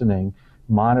 listening,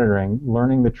 monitoring,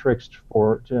 learning the tricks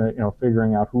for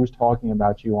figuring out who's talking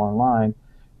about you online,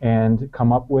 and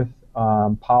come up with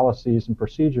policies and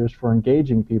procedures for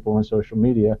engaging people in social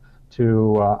media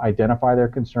to identify their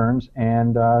concerns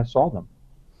and solve them.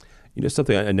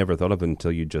 Something I never thought of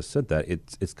until you just said that,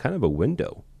 it's kind of a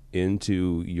window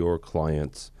into your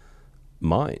client's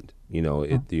mind.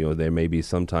 There may be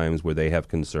some times where they have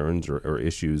concerns or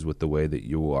issues with the way that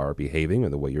you are behaving or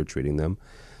the way you're treating them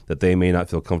that they may not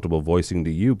feel comfortable voicing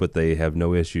to you, but they have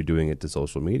no issue doing it to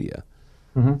social media.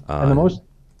 Mm-hmm. And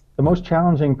the most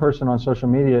challenging person on social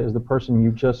media is the person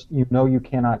you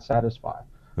cannot satisfy.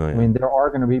 Oh, yeah. I mean, there are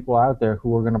going to be people out there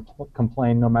who are going to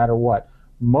complain no matter what.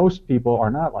 Most people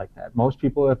are not like that. Most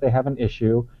people, if they have an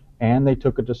issue and they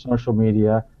took it to social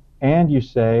media, and you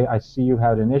say, I see you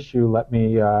had an issue, let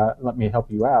me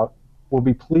help you out, will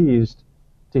be pleased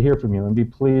to hear from you and be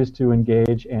pleased to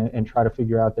engage and try to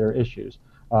figure out their issues.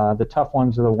 The tough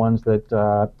ones are the ones that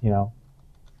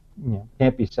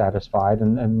can't be satisfied,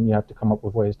 and you have to come up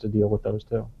with ways to deal with those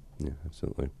too. Yeah,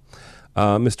 absolutely.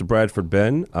 Mr. Bradford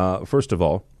Ben, first of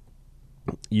all,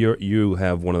 you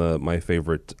have one of my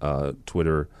favorite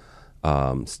Twitter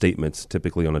statements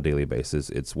typically on a daily basis.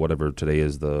 It's whatever today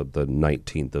is, the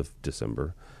 19th of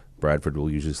December. Bradford will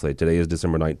usually say, today is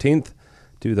December 19th,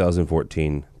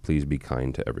 2014. Please be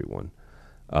kind to everyone.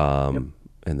 And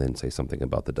then say something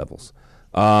about the Devils.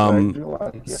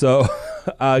 So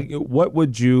what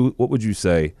would you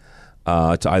say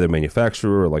to either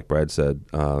manufacturer or, like Brad said,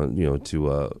 to an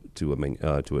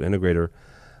integrator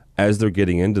as they're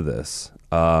getting into this?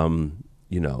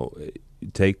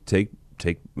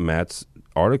 Take Matt's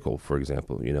article, for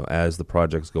example, as the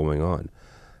project's going on.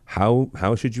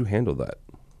 How should you handle that?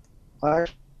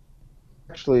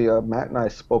 Actually, Matt and I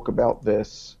spoke about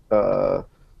this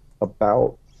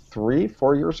about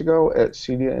 3-4 years ago at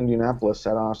CEDIA Indianapolis,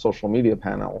 sat on a social media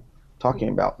panel talking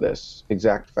about this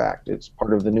exact fact. It's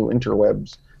part of the new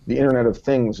interwebs. The Internet of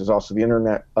Things is also the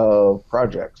Internet of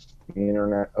projects, the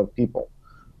Internet of people.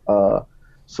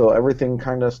 So everything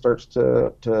kind of starts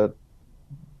to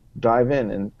dive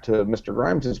in. And to Mr.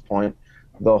 Grimes' point,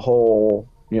 the whole,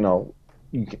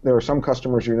 there are some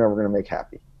customers you're never going to make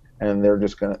happy, and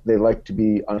they like to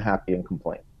be unhappy and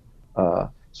complain.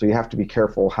 So you have to be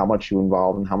careful how much you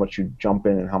involve and how much you jump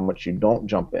in and how much you don't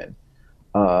jump in.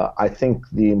 I think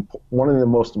one of the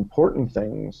most important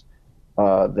things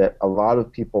that a lot of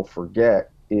people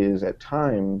forget is at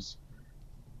times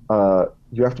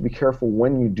you have to be careful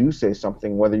when you do say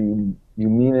something, whether you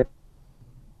mean it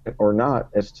or not,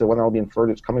 as to whether it'll be inferred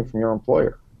it's coming from your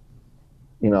employer.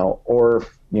 Or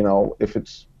if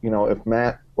it's, if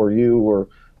Matt or you or,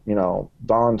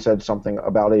 Don said something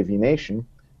about AV Nation,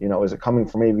 is it coming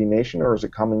from AV Nation or is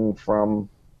it coming from,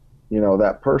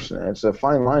 that person? And it's a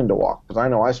fine line to walk, because I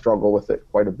know I struggle with it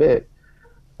quite a bit,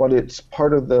 but it's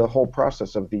part of the whole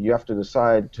process of you have to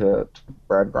decide, to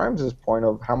Brad Grimes' point,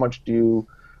 of how much do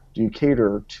you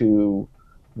cater to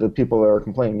the people that are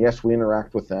complaining. Yes, we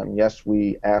interact with them. Yes,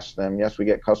 we ask them. Yes, we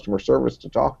get customer service to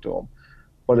talk to them.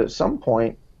 But at some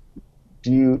point,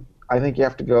 I think you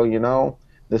have to go,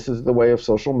 this is the way of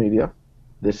social media.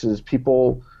 This is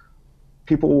people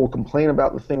will complain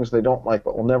about the things they don't like,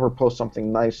 but will never post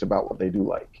something nice about what they do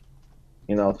like.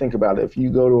 Think about it. If you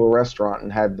go to a restaurant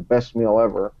and had the best meal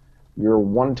ever, you're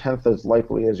 1/10 as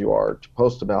likely as you are to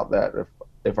post about that,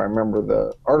 if I remember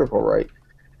the article right,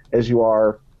 as you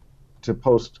are to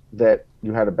post that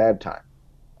you had a bad time.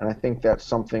 And I think that's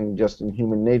something just in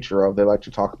human nature they like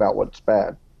to talk about what's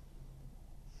bad.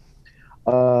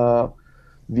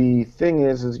 The thing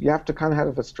is you have to kind of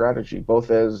have a strategy,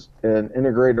 both as an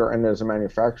integrator and as a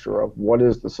manufacturer, of what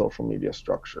is the social media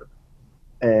structure,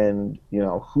 and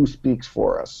who speaks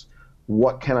for us.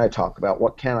 What can I talk about?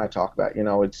 What can I talk about?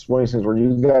 It's one of these things where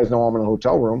you guys know I'm in a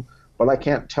hotel room, but I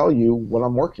can't tell you what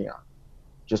I'm working on,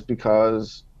 just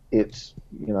because it's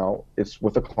it's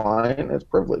with a client, it's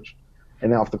privileged.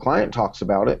 And now if the client talks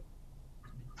about it,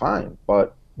 fine.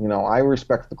 But I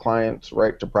respect the client's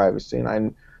right to privacy, and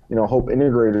I hope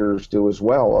integrators do as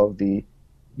well. Of the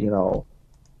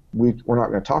we're not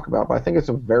going to talk about, but I think it's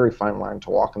a very fine line to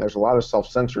walk, and there's a lot of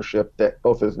self-censorship that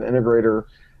both as an integrator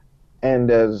and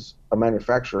as a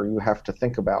manufacturer you have to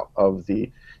think about. Of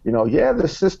the the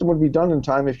system would be done in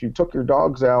time if you took your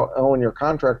dogs out, and your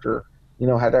contractor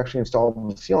had actually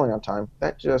installed the ceiling on time.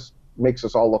 That just makes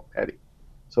us all look petty.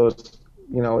 So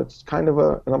it's kind of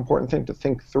an important thing to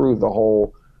think through the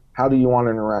whole, how do you want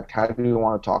to interact, how do you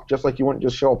want to talk? Just like you wouldn't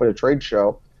just show up at a trade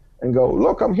show and go,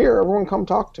 look, I'm here, everyone come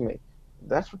talk to me.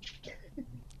 That's what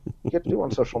you get to do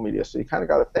on social media. So you kind of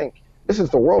got to think, this is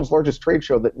the world's largest trade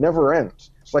show that never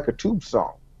ends. It's like a tube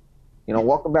song.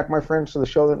 Welcome back, my friends, to the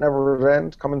show that never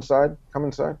ends. Come inside, come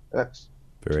inside. That's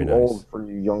very too nice. Old for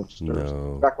you youngsters.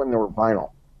 No. Back when they were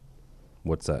vinyl.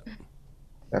 What's that?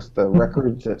 That's the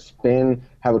records that spin,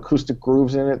 have acoustic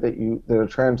grooves in it that a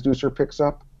transducer picks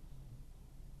up.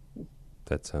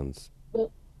 That sounds...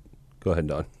 Go ahead,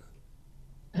 Dawn.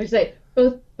 I would say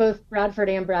both Bradford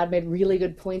and Brad made really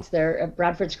good points there.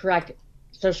 Bradford's correct.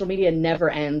 Social media never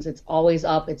ends. It's always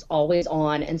up. It's always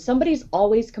on. And somebody's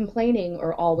always complaining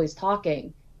or always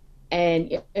talking.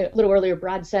 And a little earlier,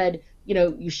 Brad said,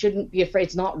 you shouldn't be afraid.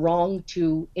 It's not wrong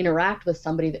to interact with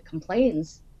somebody that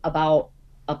complains about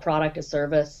a product, a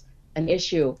service, an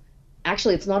issue.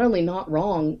 Actually, it's not only not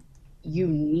wrong, you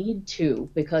need to,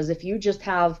 because if you just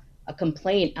have a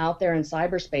complaint out there in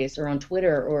cyberspace or on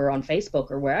Twitter or on Facebook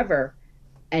or wherever,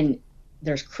 and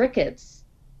there's crickets,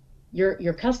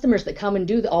 your customers that come and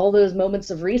do all those moments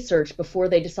of research before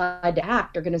they decide to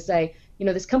act are going to say,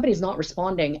 this company is not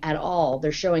responding at all.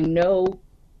 They're showing no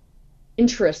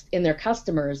interest in their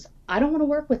customers. I don't want to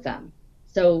work with them.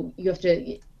 So you have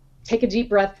to take a deep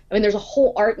breath. I mean, there's a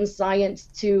whole art and science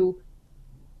to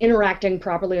interacting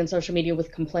properly on social media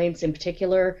with complaints in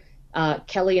particular.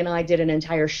 Kelly and I did an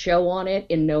entire show on it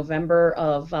in November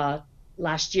of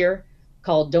last year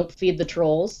called Don't Feed the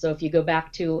Trolls. So if you go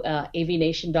back to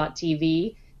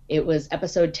avnation.tv, it was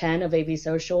episode 10 of AV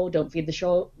Social, Don't Feed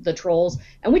the Trolls.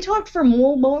 And we talked for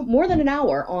more than an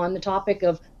hour on the topic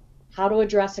of how to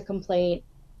address a complaint,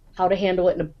 how to handle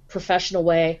it in a professional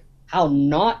way, how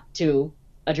not to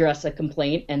address a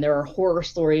complaint. And there are horror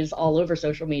stories all over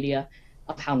social media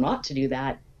of how not to do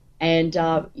that. And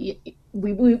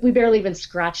we barely even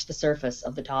scratched the surface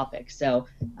of the topic. So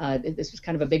this was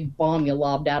kind of a big bomb you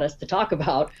lobbed at us to talk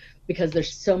about, because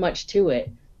there's so much to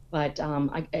it. But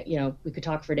we could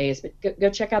talk for days. But go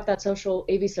check out that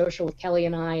AV Social with Kelly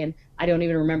and I. And I don't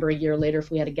even remember a year later if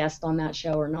we had a guest on that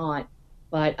show or not.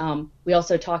 But we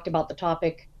also talked about the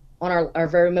topic on our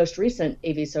very most recent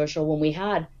AV Social when we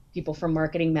had people from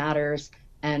Marketing Matters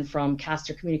and from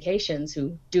Caster Communications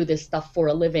who do this stuff for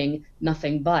a living,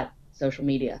 nothing but social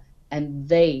media. And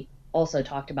they also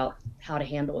talked about how to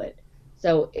handle it.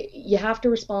 So you have to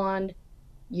respond.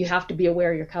 You have to be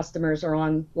aware your customers are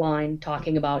online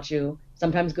talking about you,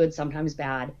 sometimes good, sometimes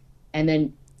bad. And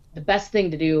then the best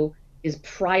thing to do is,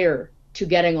 prior to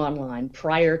getting online,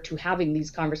 prior to having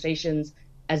these conversations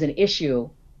as an issue,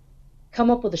 come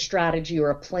up with a strategy or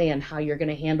a plan how you're going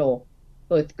to handle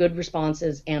both good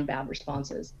responses and bad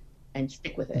responses, and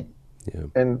stick with it. Yeah.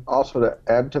 And also to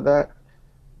add to that,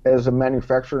 as a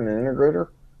manufacturer and an integrator,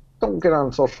 don't get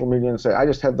on social media and say, I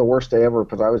just had the worst day ever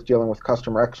because I was dealing with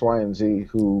customer X, Y, and Z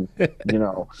who,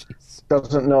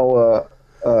 doesn't know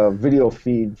a video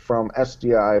feed from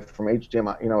SDI, from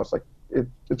HDMI. It's like,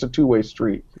 it's a two-way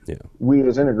street. Yeah. We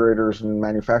as integrators and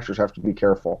manufacturers have to be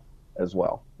careful as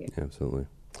well. Yeah. Absolutely.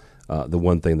 The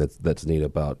one thing that's neat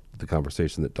about the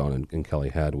conversation that Dawn and Kelly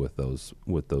had with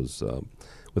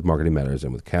Marketing Matters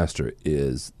and with Caster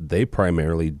is they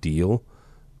primarily deal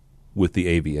with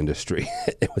the AV industry,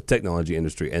 with technology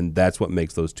industry, and that's what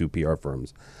makes those two PR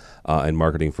firms and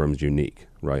marketing firms unique,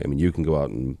 right? I mean, you can go out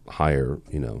and hire,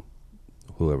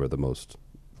 whoever the most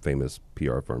famous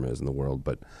PR firm is in the world,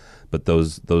 but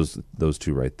those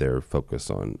two right there focus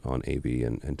on AV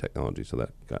and technology, so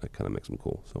that kind of makes them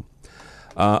cool. So,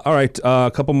 all right,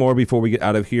 a couple more before we get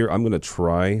out of here. I'm going to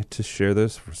try to share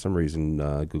this. For some reason,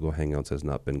 Google Hangouts has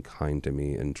not been kind to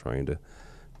me in trying to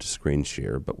screen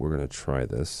share, but we're going to try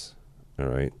this. All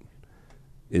right.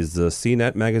 Is the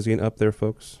CNET magazine up there,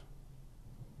 folks?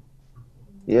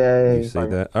 Yay. You see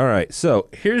that? All right. So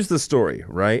here's the story,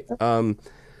 right?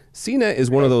 CNET is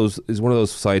one of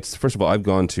those sites. First of all, I've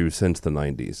gone to since the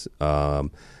 90s.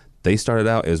 They started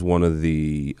out as one of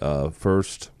the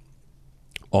first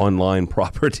online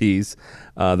properties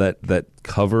that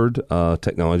covered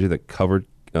technology, that covered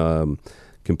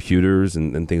computers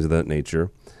and things of that nature.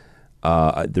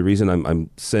 The reason I'm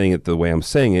saying it the way I'm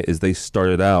saying it is they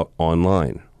started out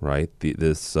online, right?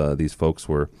 These folks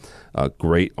were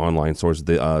great online sources.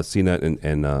 The CNET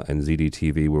and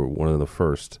ZDTV were one of the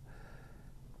first.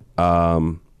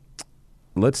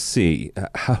 Let's see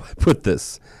how I put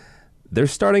this. They're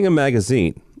starting a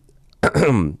magazine,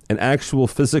 an actual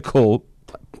physical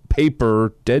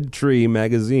paper dead tree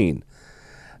magazine.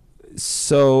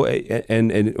 So,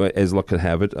 and as luck could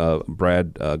have it,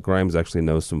 Brad Grimes actually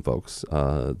knows some folks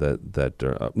that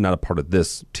are not a part of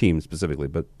this team specifically,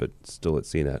 but still at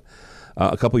CNET.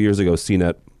 A couple years ago,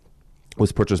 CNET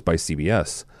was purchased by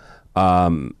CBS,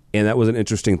 and that was an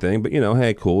interesting thing. But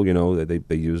hey, cool.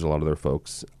 They use a lot of their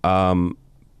folks.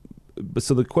 But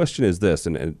so the question is this,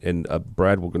 and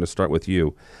Brad, we're going to start with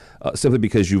you, simply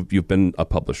because you've been a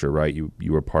publisher, right? You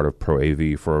were part of Pro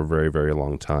AV for a very, very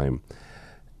long time.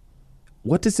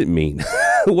 What does it mean?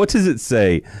 What does it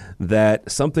say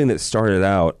that something that started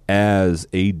out as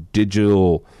a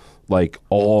digital, like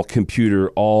all computer,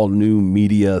 all new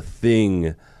media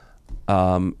thing,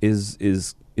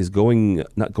 is going,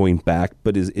 not going back,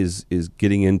 but is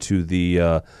getting into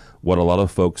the what a lot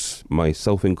of folks,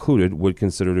 myself included, would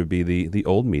consider to be the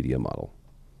old media model?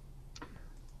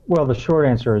 Well, the short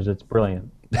answer is it's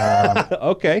brilliant.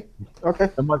 Okay.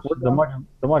 The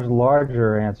much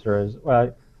larger answer is,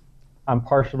 I'm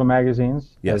partial to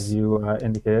magazines. Yes. As you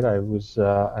indicated. I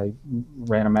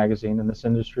ran a magazine in this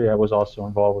industry. I was also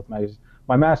involved with magazines.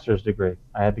 My master's degree,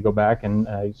 I had to go back and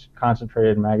I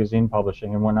concentrated in magazine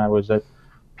publishing. And when I was at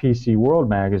PC World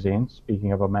magazine,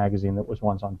 speaking of a magazine that was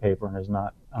once on paper and is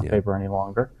not on paper any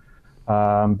longer,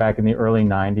 back in the early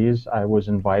 90s, I was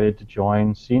invited to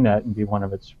join CNET and be one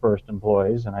of its first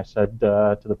employees. And I said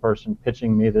to the person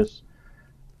pitching me this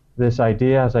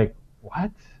idea, I was like,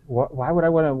 what? Why would I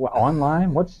want to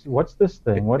online? What's this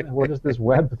thing? What is this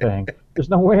web thing? There's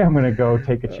no way I'm going to go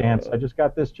take a chance. I just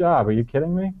got this job. Are you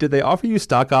kidding me? Did they offer you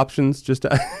stock options? Just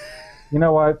to You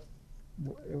know what?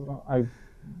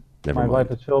 Never my mind.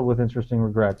 life is filled with interesting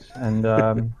regrets. And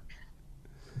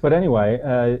but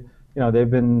anyway, they've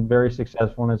been very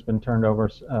successful, and it's been turned over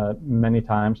many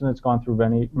times, and it's gone through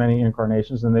many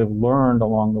incarnations, and they've learned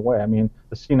along the way. I mean,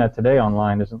 the CNET today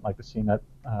online isn't like the CNET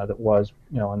that was,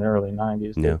 in the early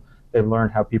 90s. Yeah. They've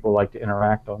learned how people like to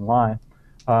interact online.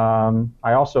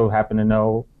 I also happen to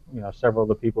know, several of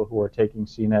the people who are taking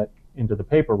CNET into the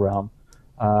paper realm.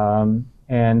 And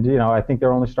I think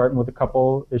they're only starting with a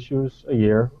couple issues a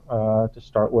year to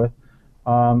start with.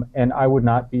 And I would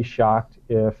not be shocked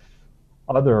if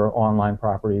other online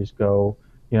properties go,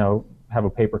 have a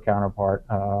paper counterpart.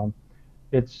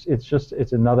 It's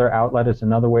another outlet. It's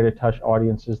another way to touch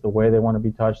audiences the way they want to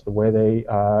be touched, the way they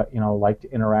like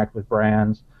to interact with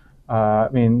brands.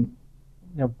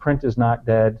 Print is not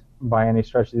dead by any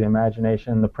stretch of the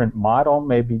imagination. The print model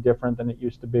may be different than it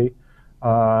used to be.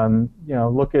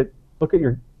 Look at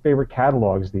your favorite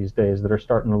catalogs these days that are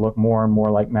starting to look more and more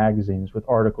like magazines with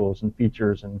articles and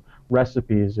features and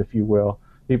recipes, if you will.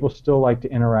 People still like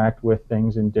to interact with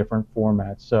things in different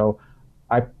formats. So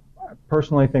I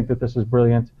personally think that this is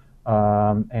brilliant,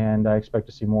 and I expect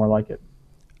to see more like it.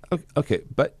 Okay,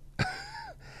 but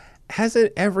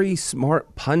hasn't every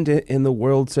smart pundit in the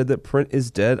world said that print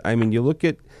is dead? I mean, you look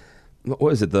at,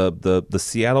 what is it, the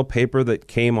Seattle paper that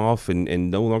came off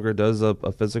and no longer does a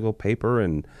physical paper,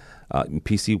 and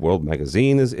PC World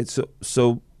magazine it's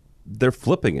so they're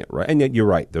flipping it, right? And yet you're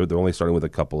right, they're only starting with a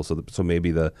couple, so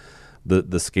maybe the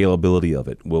scalability of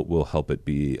it will help it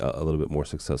be a little bit more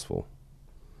successful.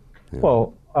 Yeah.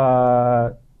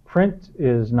 Well, print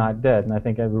is not dead, and I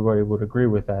think everybody would agree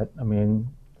with that. I mean,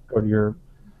 go to your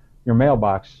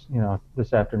mailbox,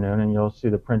 this afternoon, and you'll see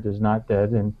the print is not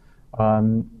dead. And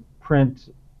print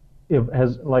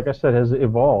has, like I said, has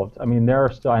evolved. I mean,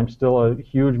 I'm still a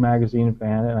huge magazine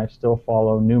fan, and I still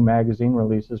follow new magazine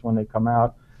releases when they come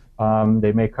out.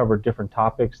 They may cover different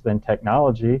topics than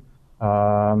technology.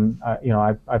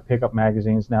 I pick up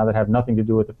magazines now that have nothing to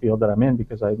do with the field that I'm in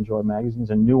because I enjoy magazines,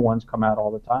 and new ones come out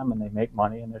all the time, and they make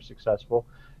money, and they're successful,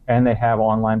 and they have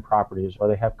online properties, or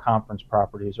they have conference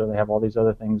properties, or they have all these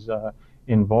other things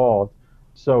involved.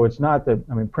 So it's not that,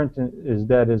 print is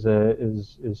dead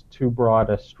is too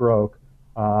broad a stroke.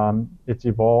 It's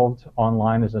evolved.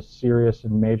 Online is a serious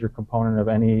and major component of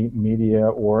any media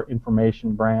or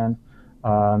information brand.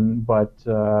 But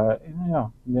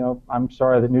I'm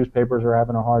sorry that newspapers are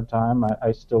having a hard time.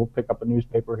 I still pick up a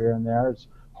newspaper here and there. It's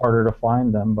harder to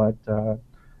find them, but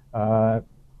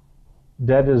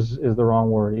dead is the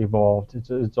wrong word. Evolved.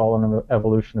 It's all an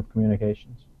evolution of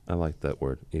communications. I like that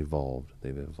word, evolved.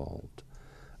 They've evolved.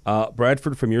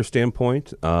 Bradford, from your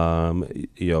standpoint,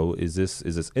 is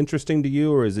this interesting to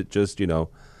you, or is it just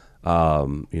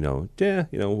So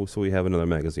we have another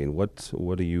magazine. What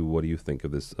do you think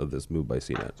of this move by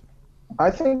CNET? I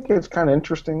think it's kind of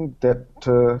interesting that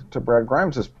to Brad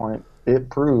Grimes' point, it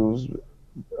proves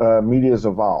media's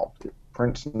evolved.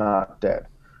 Print's not dead.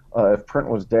 If print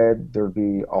was dead, there'd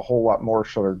be a whole lot more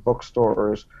shuttered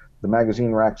bookstores. The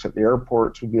magazine racks at the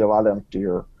airports would be a lot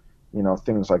emptier,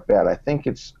 things like that. I think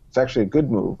it's actually a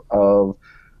good move.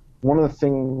 One of the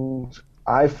things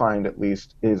I find, at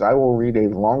least, is I will read a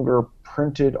longer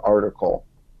printed article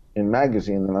in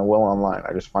magazine than I will online.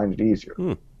 I just find it easier.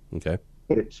 Okay.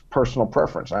 It's personal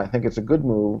preference. I think it's a good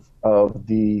move of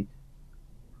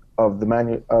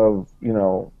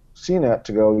CNET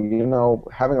to go,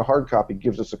 having a hard copy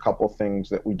gives us a couple of things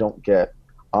that we don't get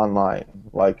online.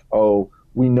 Like,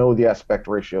 we know the aspect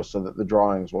ratio so that the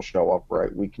drawings will show up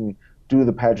right. We can do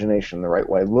the pagination the right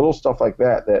way. Little stuff like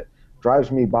that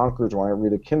drives me bonkers when I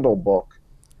read a Kindle book.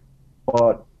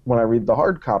 But when I read the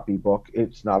hard copy book,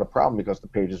 it's not a problem because the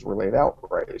pages were laid out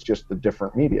right. It's just the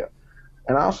different media.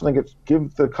 And I also think it's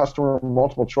give the customer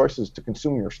multiple choices to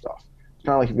consume your stuff. It's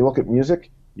kind of like if you look at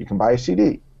music, you can buy a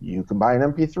CD, you can buy an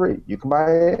MP3, you can buy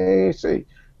AAC,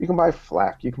 you can buy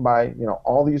FLAC, you can buy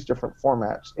all these different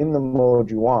formats in the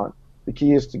mode you want. The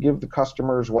key is to give the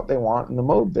customers what they want in the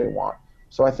mode they want.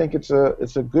 So I think it's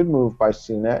a good move by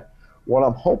CNET. What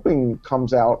I'm hoping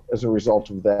comes out as a result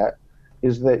of that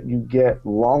is that you get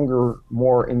longer,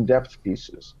 more in-depth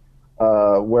pieces,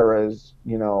 whereas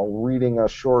reading a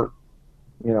short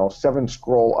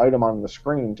 7-scroll item on the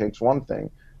screen takes one thing,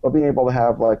 but being able to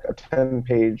have like a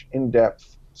 10-page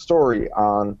in-depth story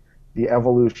on the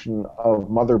evolution of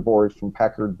motherboards from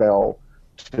Packard Bell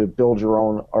to build your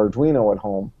own Arduino at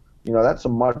home, that's a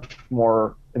much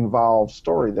more involved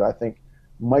story that I think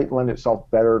might lend itself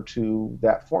better to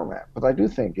that format. But I do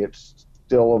think it's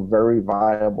still a very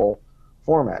viable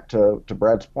format, to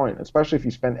Brad's point, especially if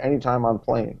you spend any time on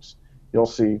planes. You'll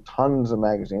see tons of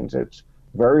magazines. It's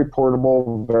very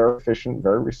portable, very efficient,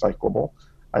 very recyclable.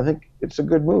 I think it's a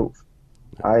good move.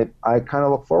 I kind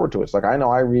of look forward to it. It's like I know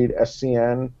I read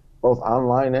SCN both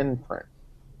online and in print.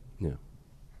 Yeah.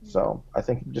 So I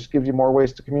think it just gives you more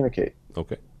ways to communicate.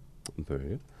 Okay. Very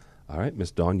good. All right,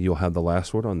 Miss Dawn, you'll have the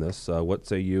last word on this. What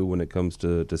say you when it comes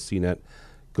to CNET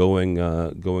going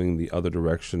the other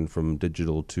direction from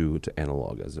digital to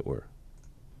analog, as it were?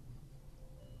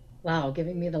 Wow,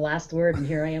 giving me the last word, and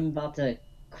here I am about to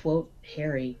quote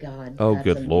Harry. God. Oh,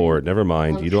 good annoying. Lord. Never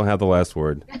mind. You don't have the last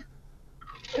word.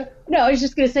 No, I was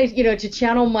just going to say, to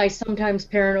channel my sometimes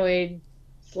paranoid,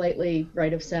 slightly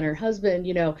right of center husband,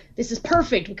 this is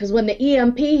perfect because when the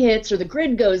EMP hits or the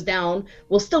grid goes down,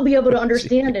 we'll still be able to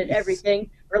understand everything,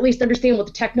 or at least understand what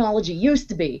the technology used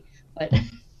to be. But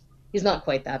he's not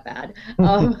quite that bad.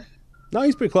 No,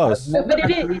 he's pretty close. But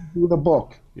it is the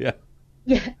book. Yeah.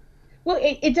 Yeah. Well,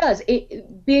 it does.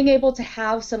 Being able to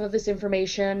have some of this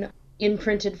information in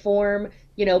printed form,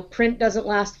 print doesn't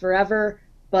last forever,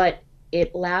 but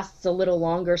it lasts a little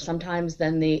longer sometimes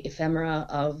than the ephemera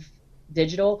of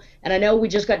digital. And I know we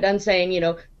just got done saying,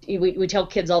 we tell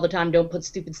kids all the time, don't put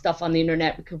stupid stuff on the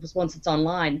internet because once it's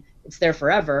online, it's there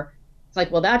forever. It's like,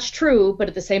 well, that's true, but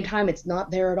at the same time, it's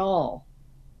not there at all.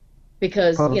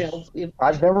 Because,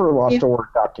 I've never lost a Word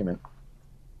document.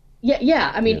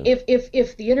 Yeah. I mean, if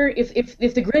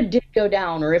the grid did go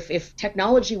down, or if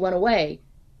technology went away,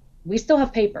 we still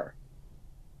have paper.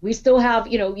 We still have,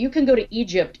 you can go to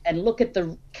Egypt and look at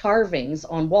the carvings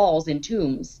on walls in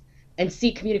tombs and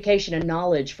see communication and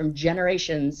knowledge from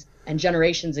generations and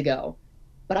generations ago.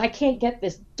 But I can't get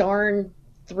this darn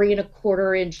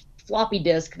 3¼ inch floppy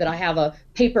disk that I have a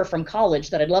paper from college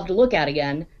that I'd love to look at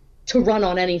again to run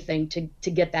on anything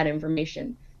to get that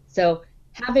information. So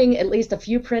having at least a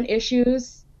few print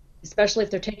issues, especially if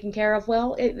they're taken care of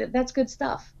well, that's good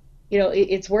stuff.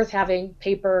 It's worth having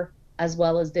paper as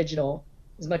well as digital.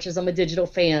 As much as I'm a digital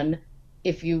fan,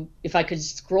 if I could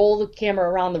scroll the camera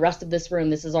around the rest of this room,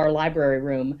 this is our library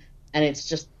room, and it's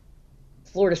just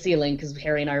floor to ceiling because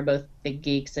Harry and I are both big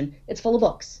geeks, and it's full of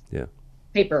books. Yeah.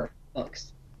 Paper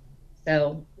books.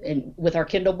 So, and with our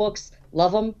Kindle books,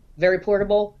 love them, very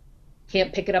portable.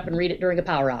 Can't pick it up and read it during a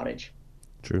power outage.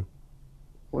 True.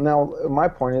 Well, now, my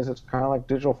point is it's kind of like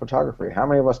digital photography. How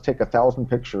many of us take 1,000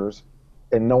 pictures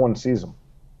and no one sees them?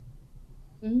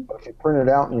 Mm-hmm. But if you print it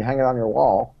out and you hang it on your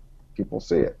wall, people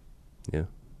see it. Yeah.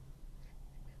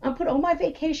 I put all my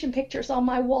vacation pictures on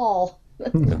my wall.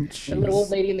 The little old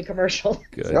lady in the commercial.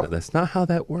 Good. Yep. That's not how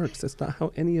that works. That's not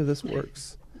how any of this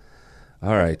works.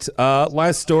 All right.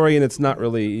 Last story, and it's not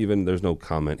really even, there's no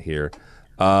comment here.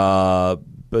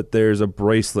 But there's a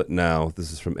bracelet now.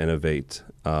 This is from Innovate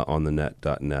on the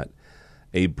net.net.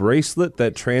 A bracelet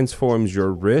that transforms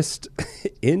your wrist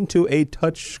into a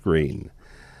touchscreen.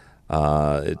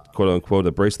 Quote unquote,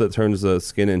 a bracelet turns the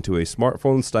skin into a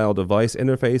smartphone-style device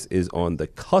interface is on the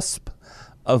cusp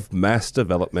of mass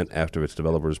development after its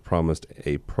developers promised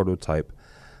a prototype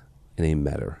in a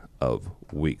matter of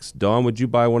weeks. Dawn, would you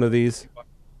buy one of these?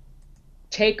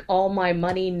 Take all my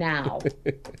money now.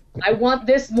 I want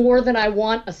this more than I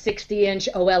want a 60-inch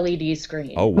OLED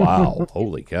screen. Oh, wow.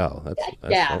 Holy cow. That's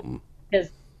something. Because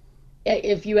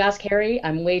if you ask Harry,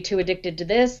 I'm way too addicted to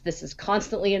this. This is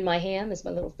constantly in my hand. This is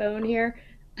my little phone here.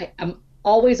 I'm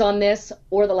always on this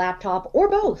or the laptop or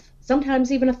both.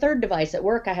 Sometimes even a third device at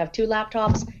work. I have 2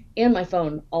 laptops and my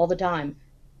phone all the time.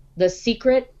 The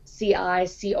Secret,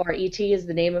 C-I-C-R-E-T, is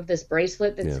the name of this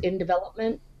bracelet that's in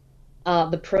development.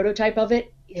 The prototype of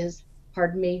it is,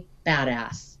 pardon me,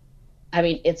 badass. I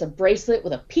mean, it's a bracelet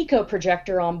with a Pico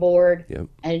projector on board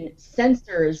and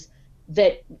sensors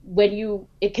that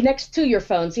it connects to your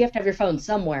phone. So you have to have your phone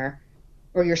somewhere,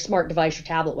 or your smart device, your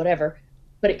tablet, whatever,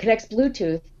 but it connects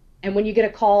Bluetooth. And when you get a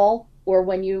call or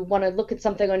when you want to look at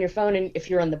something on your phone, and if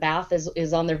you're in the bath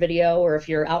is on their video, or if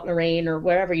you're out in the rain or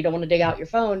wherever, you don't want to dig out your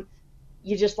phone,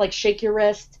 you just like shake your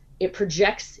wrist. It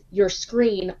projects your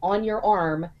screen on your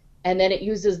arm, and then it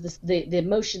uses the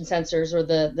motion sensors or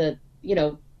the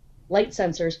light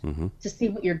sensors to see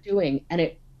what you're doing.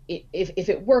 And if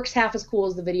it works half as cool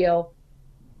as the video,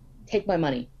 take my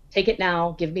money. Take it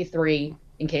now. Give me 3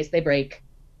 in case they break.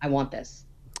 I want this.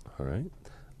 All right.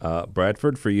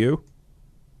 Bradford, for you?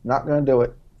 Not going to do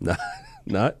it.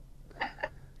 Not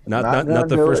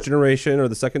the first generation or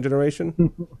the second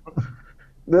generation?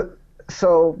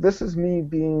 So this is me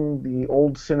being the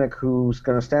old cynic who's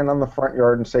going to stand on the front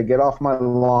yard and say, "Get off my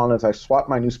lawn," as I swat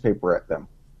my newspaper at them.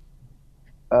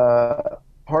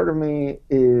 Part of me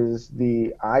is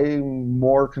I'm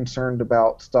more concerned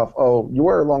about stuff. Oh, you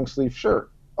wear a long sleeve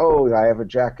shirt. Oh, I have a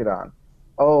jacket on.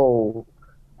 Oh,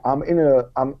 I'm in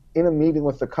a meeting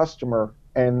with the customer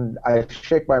and I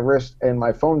shake my wrist and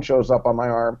my phone shows up on my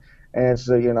arm and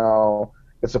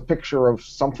it's a picture of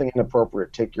something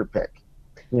inappropriate. Take your pick.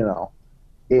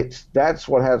 That's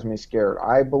what has me scared.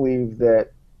 I believe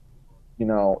that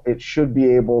it should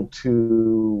be able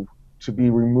to be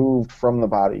removed from the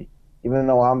body. Even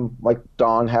though I'm like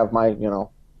Dawn, have my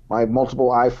my multiple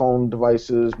iPhone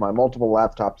devices, my multiple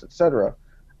laptops, etc.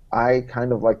 I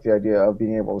kind of like the idea of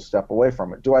being able to step away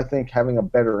from it. Do I think having a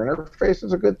better interface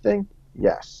is a good thing?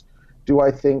 Yes. Do I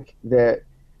think that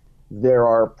there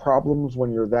are problems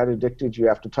when you're that addicted you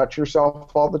have to touch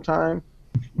yourself all the time?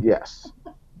 Yes.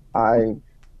 I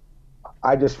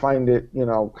just find it,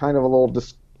 kind of a little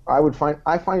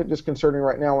I find it disconcerting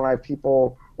right now when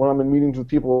I'm in meetings with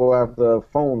people who have the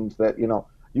phones that,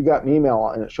 you got an email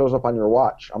and it shows up on your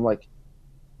watch. I'm like,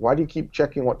 why do you keep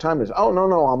checking what time it is? Oh,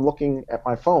 no, I'm looking at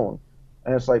my phone.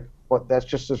 And it's like, but that's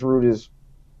just as rude as,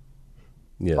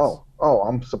 yes. Oh,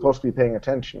 I'm supposed to be paying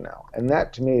attention now. And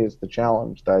that, to me, is the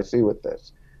challenge that I see with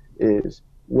this, is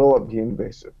will it be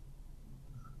invasive?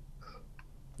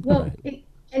 Well,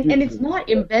 and it's not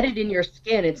embedded in your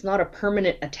skin. It's not a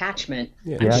permanent attachment.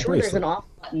 Yeah, I'm sure there's an off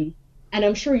button, and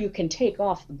I'm sure you can take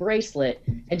off the bracelet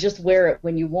and just wear it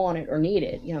when you want it or need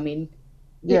it. But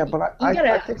you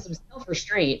gotta have some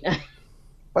self-restraint.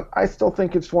 But I still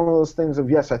think it's one of those things of,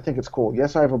 yes, I think it's cool.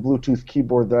 Yes, I have a Bluetooth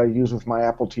keyboard that I use with my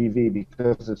Apple TV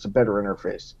because it's a better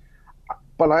interface.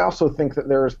 But I also think that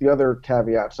there's the other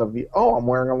caveats of I'm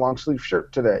wearing a long sleeve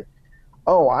shirt today.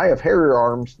 Oh, I have hairier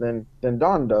arms than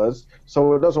Dawn does,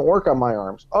 so it doesn't work on my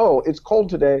arms. Oh, it's cold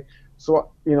today,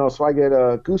 so I get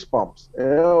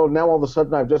goosebumps. Now all of a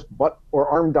sudden I've just butt or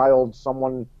arm dialed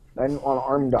someone on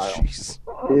arm dial.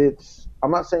 Jeez.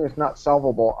 I'm not saying it's not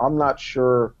solvable. I'm not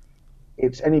sure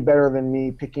it's any better than me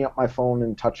picking up my phone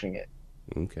and touching it.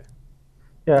 Okay.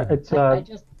 Yeah, it's. Go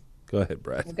ahead,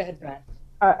 Brad. Go ahead, Brad.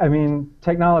 I mean,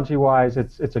 technology-wise,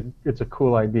 it's a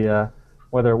cool idea.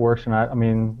 Whether it works or not, I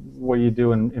mean, what do you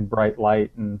do in bright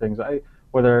light and things? How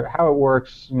it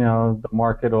works, the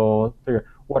market will figure.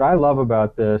 What I love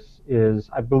about this is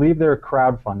I believe they're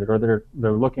crowdfunded, or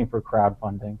they're looking for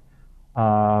crowdfunding,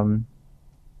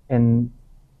 and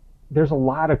there's a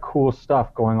lot of cool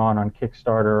stuff going on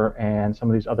Kickstarter and some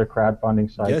of these other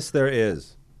crowdfunding sites. Yes, there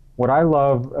is. What I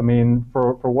love, I mean,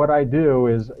 for what I do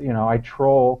is, I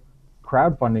troll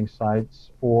crowdfunding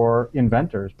sites for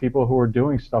inventors, people who are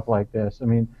doing stuff like this. I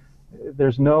mean,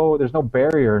 there's no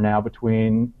barrier now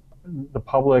between the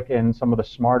public and some of the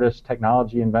smartest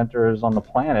technology inventors on the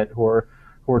planet who are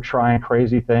trying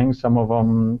crazy things. Some of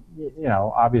them,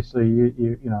 obviously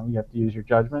you have to use your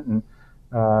judgment, and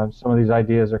Some of these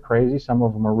ideas are crazy. Some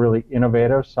of them are really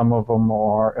innovative. Some of them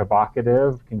are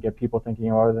evocative, can get people thinking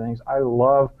about other things. I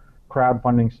love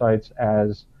crowdfunding sites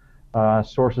as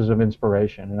sources of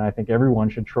inspiration, and I think everyone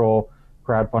should troll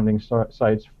crowdfunding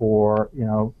sites for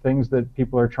things that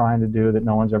people are trying to do that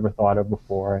no one's ever thought of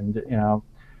before. And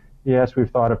yes, we've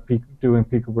thought of doing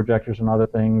Pico projectors and other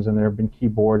things, and there have been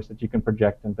keyboards that you can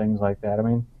project and things like that. I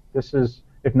mean, this is,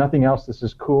 if nothing else, this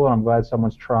is cool, and I'm glad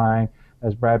someone's trying.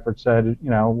 As Bradford said,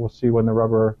 we'll see when the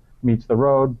rubber meets the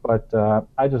road, but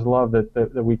I just love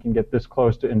that we can get this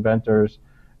close to inventors,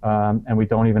 and we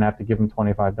don't even have to give them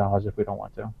 $25 if we don't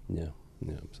want to. Yeah,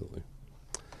 absolutely.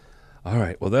 All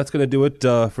right, well, that's going to do it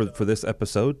for this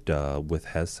episode with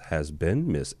has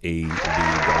been Miss A.V.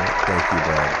 Dawn. Thank you,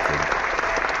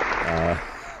 Brad.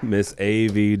 Miss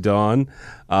A.V. Dawn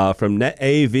from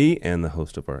NetAV and the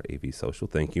host of our AV Social.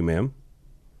 Thank you, ma'am.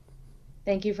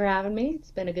 Thank you for having me.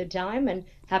 It's been a good time, and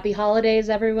happy holidays,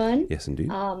 everyone. Yes,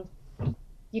 indeed.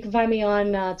 You can find me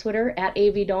on Twitter at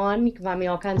AVDawn. You can find me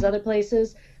all kinds of other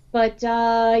places. But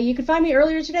you can find me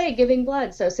earlier today giving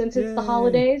blood. So since it's the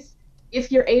holidays,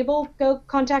 if you're able, go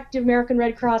contact the American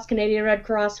Red Cross, Canadian Red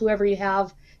Cross, whoever you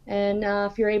have. And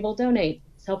if you're able, donate.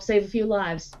 Help save a few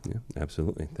lives. Yeah,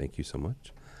 absolutely. Thank you so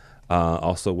much.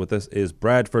 Also with us is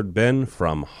Bradford Ben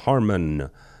from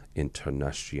Harman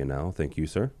International. Thank you,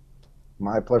 sir.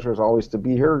 My pleasure as always to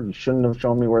be here. You shouldn't have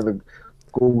shown me where the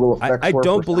Google effects I were.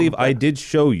 don't believe I did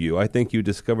show you. I think you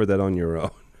discovered that on your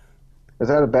own. Is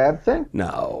that a bad thing?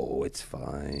 No, it's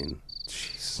fine.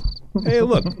 Jeez. Hey,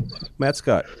 look, Matt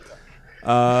Scott.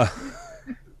 How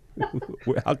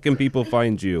can people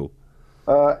find you?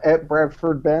 At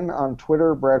Bradford Ben on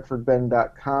Twitter,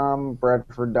 bradfordben.com,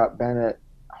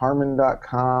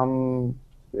 bradford.ben@harman.com.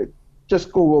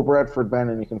 Just Google Bradford Ben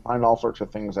and you can find all sorts of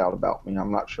things out about me.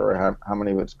 I'm not sure how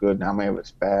many of it's good and how many of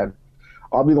it's bad.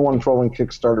 I'll be the one trolling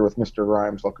Kickstarter with Mr.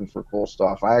 Grimes looking for cool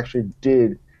stuff. I actually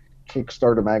did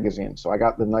Kickstart a magazine, so I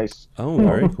got the nice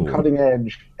very cool. cutting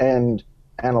edge and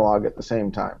analog at the same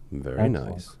time. Very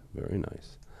nice. Very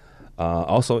nice.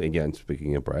 Also, again,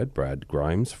 speaking of Brad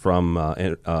Grimes from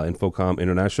Infocom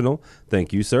International.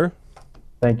 Thank you, sir.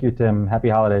 Thank you, Tim. Happy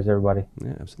holidays, everybody.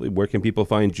 Yeah, absolutely. Where can people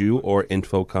find you or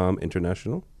Infocom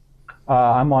International?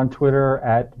 I'm on Twitter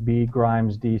at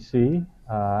bgrimesdc,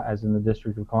 as in the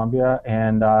District of Columbia.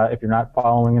 And if you're not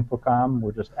following Infocom,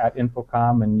 we're just at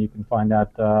Infocom, and you can find out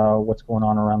what's going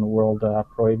on around the world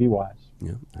Pro AV-wise.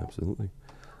 Yeah, absolutely.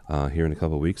 Here in a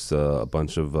couple of weeks, a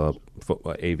bunch of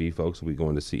AV folks will be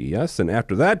going to CES. And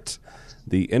after that,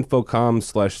 the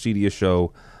Infocom/CEDIA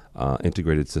show,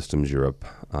 Integrated Systems Europe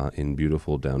in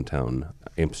beautiful downtown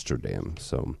Amsterdam.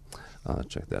 So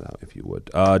check that out if you would.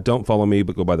 Don't follow me,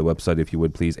 but go by the website if you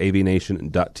would, please,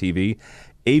 avnation.tv.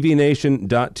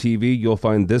 avnation.tv. You'll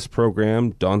find this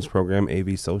program, Dawn's program,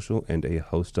 AV Social, and a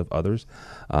host of others.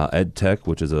 EdTech,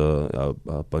 which is a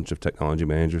bunch of technology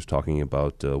managers talking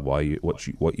about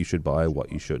what you should buy,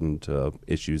 what you shouldn't,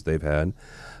 issues they've had.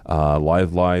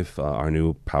 Live Life, our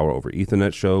new Power over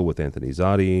Ethernet show with Anthony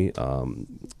Zotti.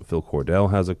 Phil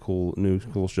Cordell has a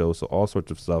cool show, so all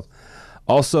sorts of stuff.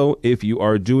 Also, if you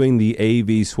are doing the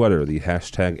AV sweater, the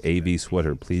hashtag AV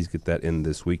sweater, please get that in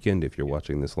this weekend if you're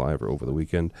watching this live or over the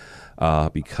weekend,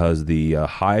 because the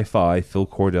Hi-Fi Phil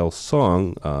Cordell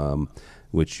song,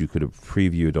 which you could have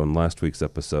previewed on last week's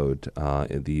episode,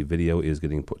 the video is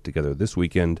getting put together this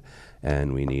weekend,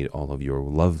 and we need all of your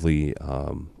lovely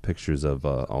pictures of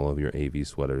all of your AV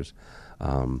sweaters.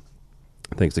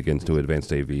 Thanks again to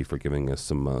Advanced AV for giving us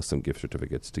some gift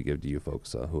certificates to give to you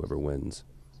folks, whoever wins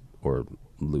or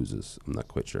loses. I'm not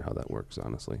quite sure how that works,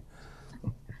 honestly.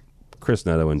 Chris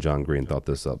Netto and John Green thought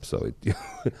this up, so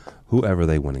whoever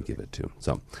they want to give it to.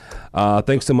 So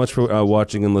thanks so much for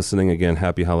watching and listening. Again,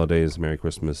 happy holidays, Merry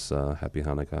Christmas, Happy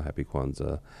Hanukkah, Happy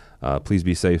Kwanzaa. Please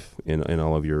be safe in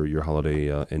all of your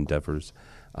holiday endeavors,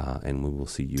 and we will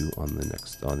see you on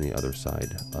the other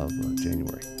side of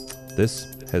January. This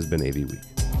has been AV Week.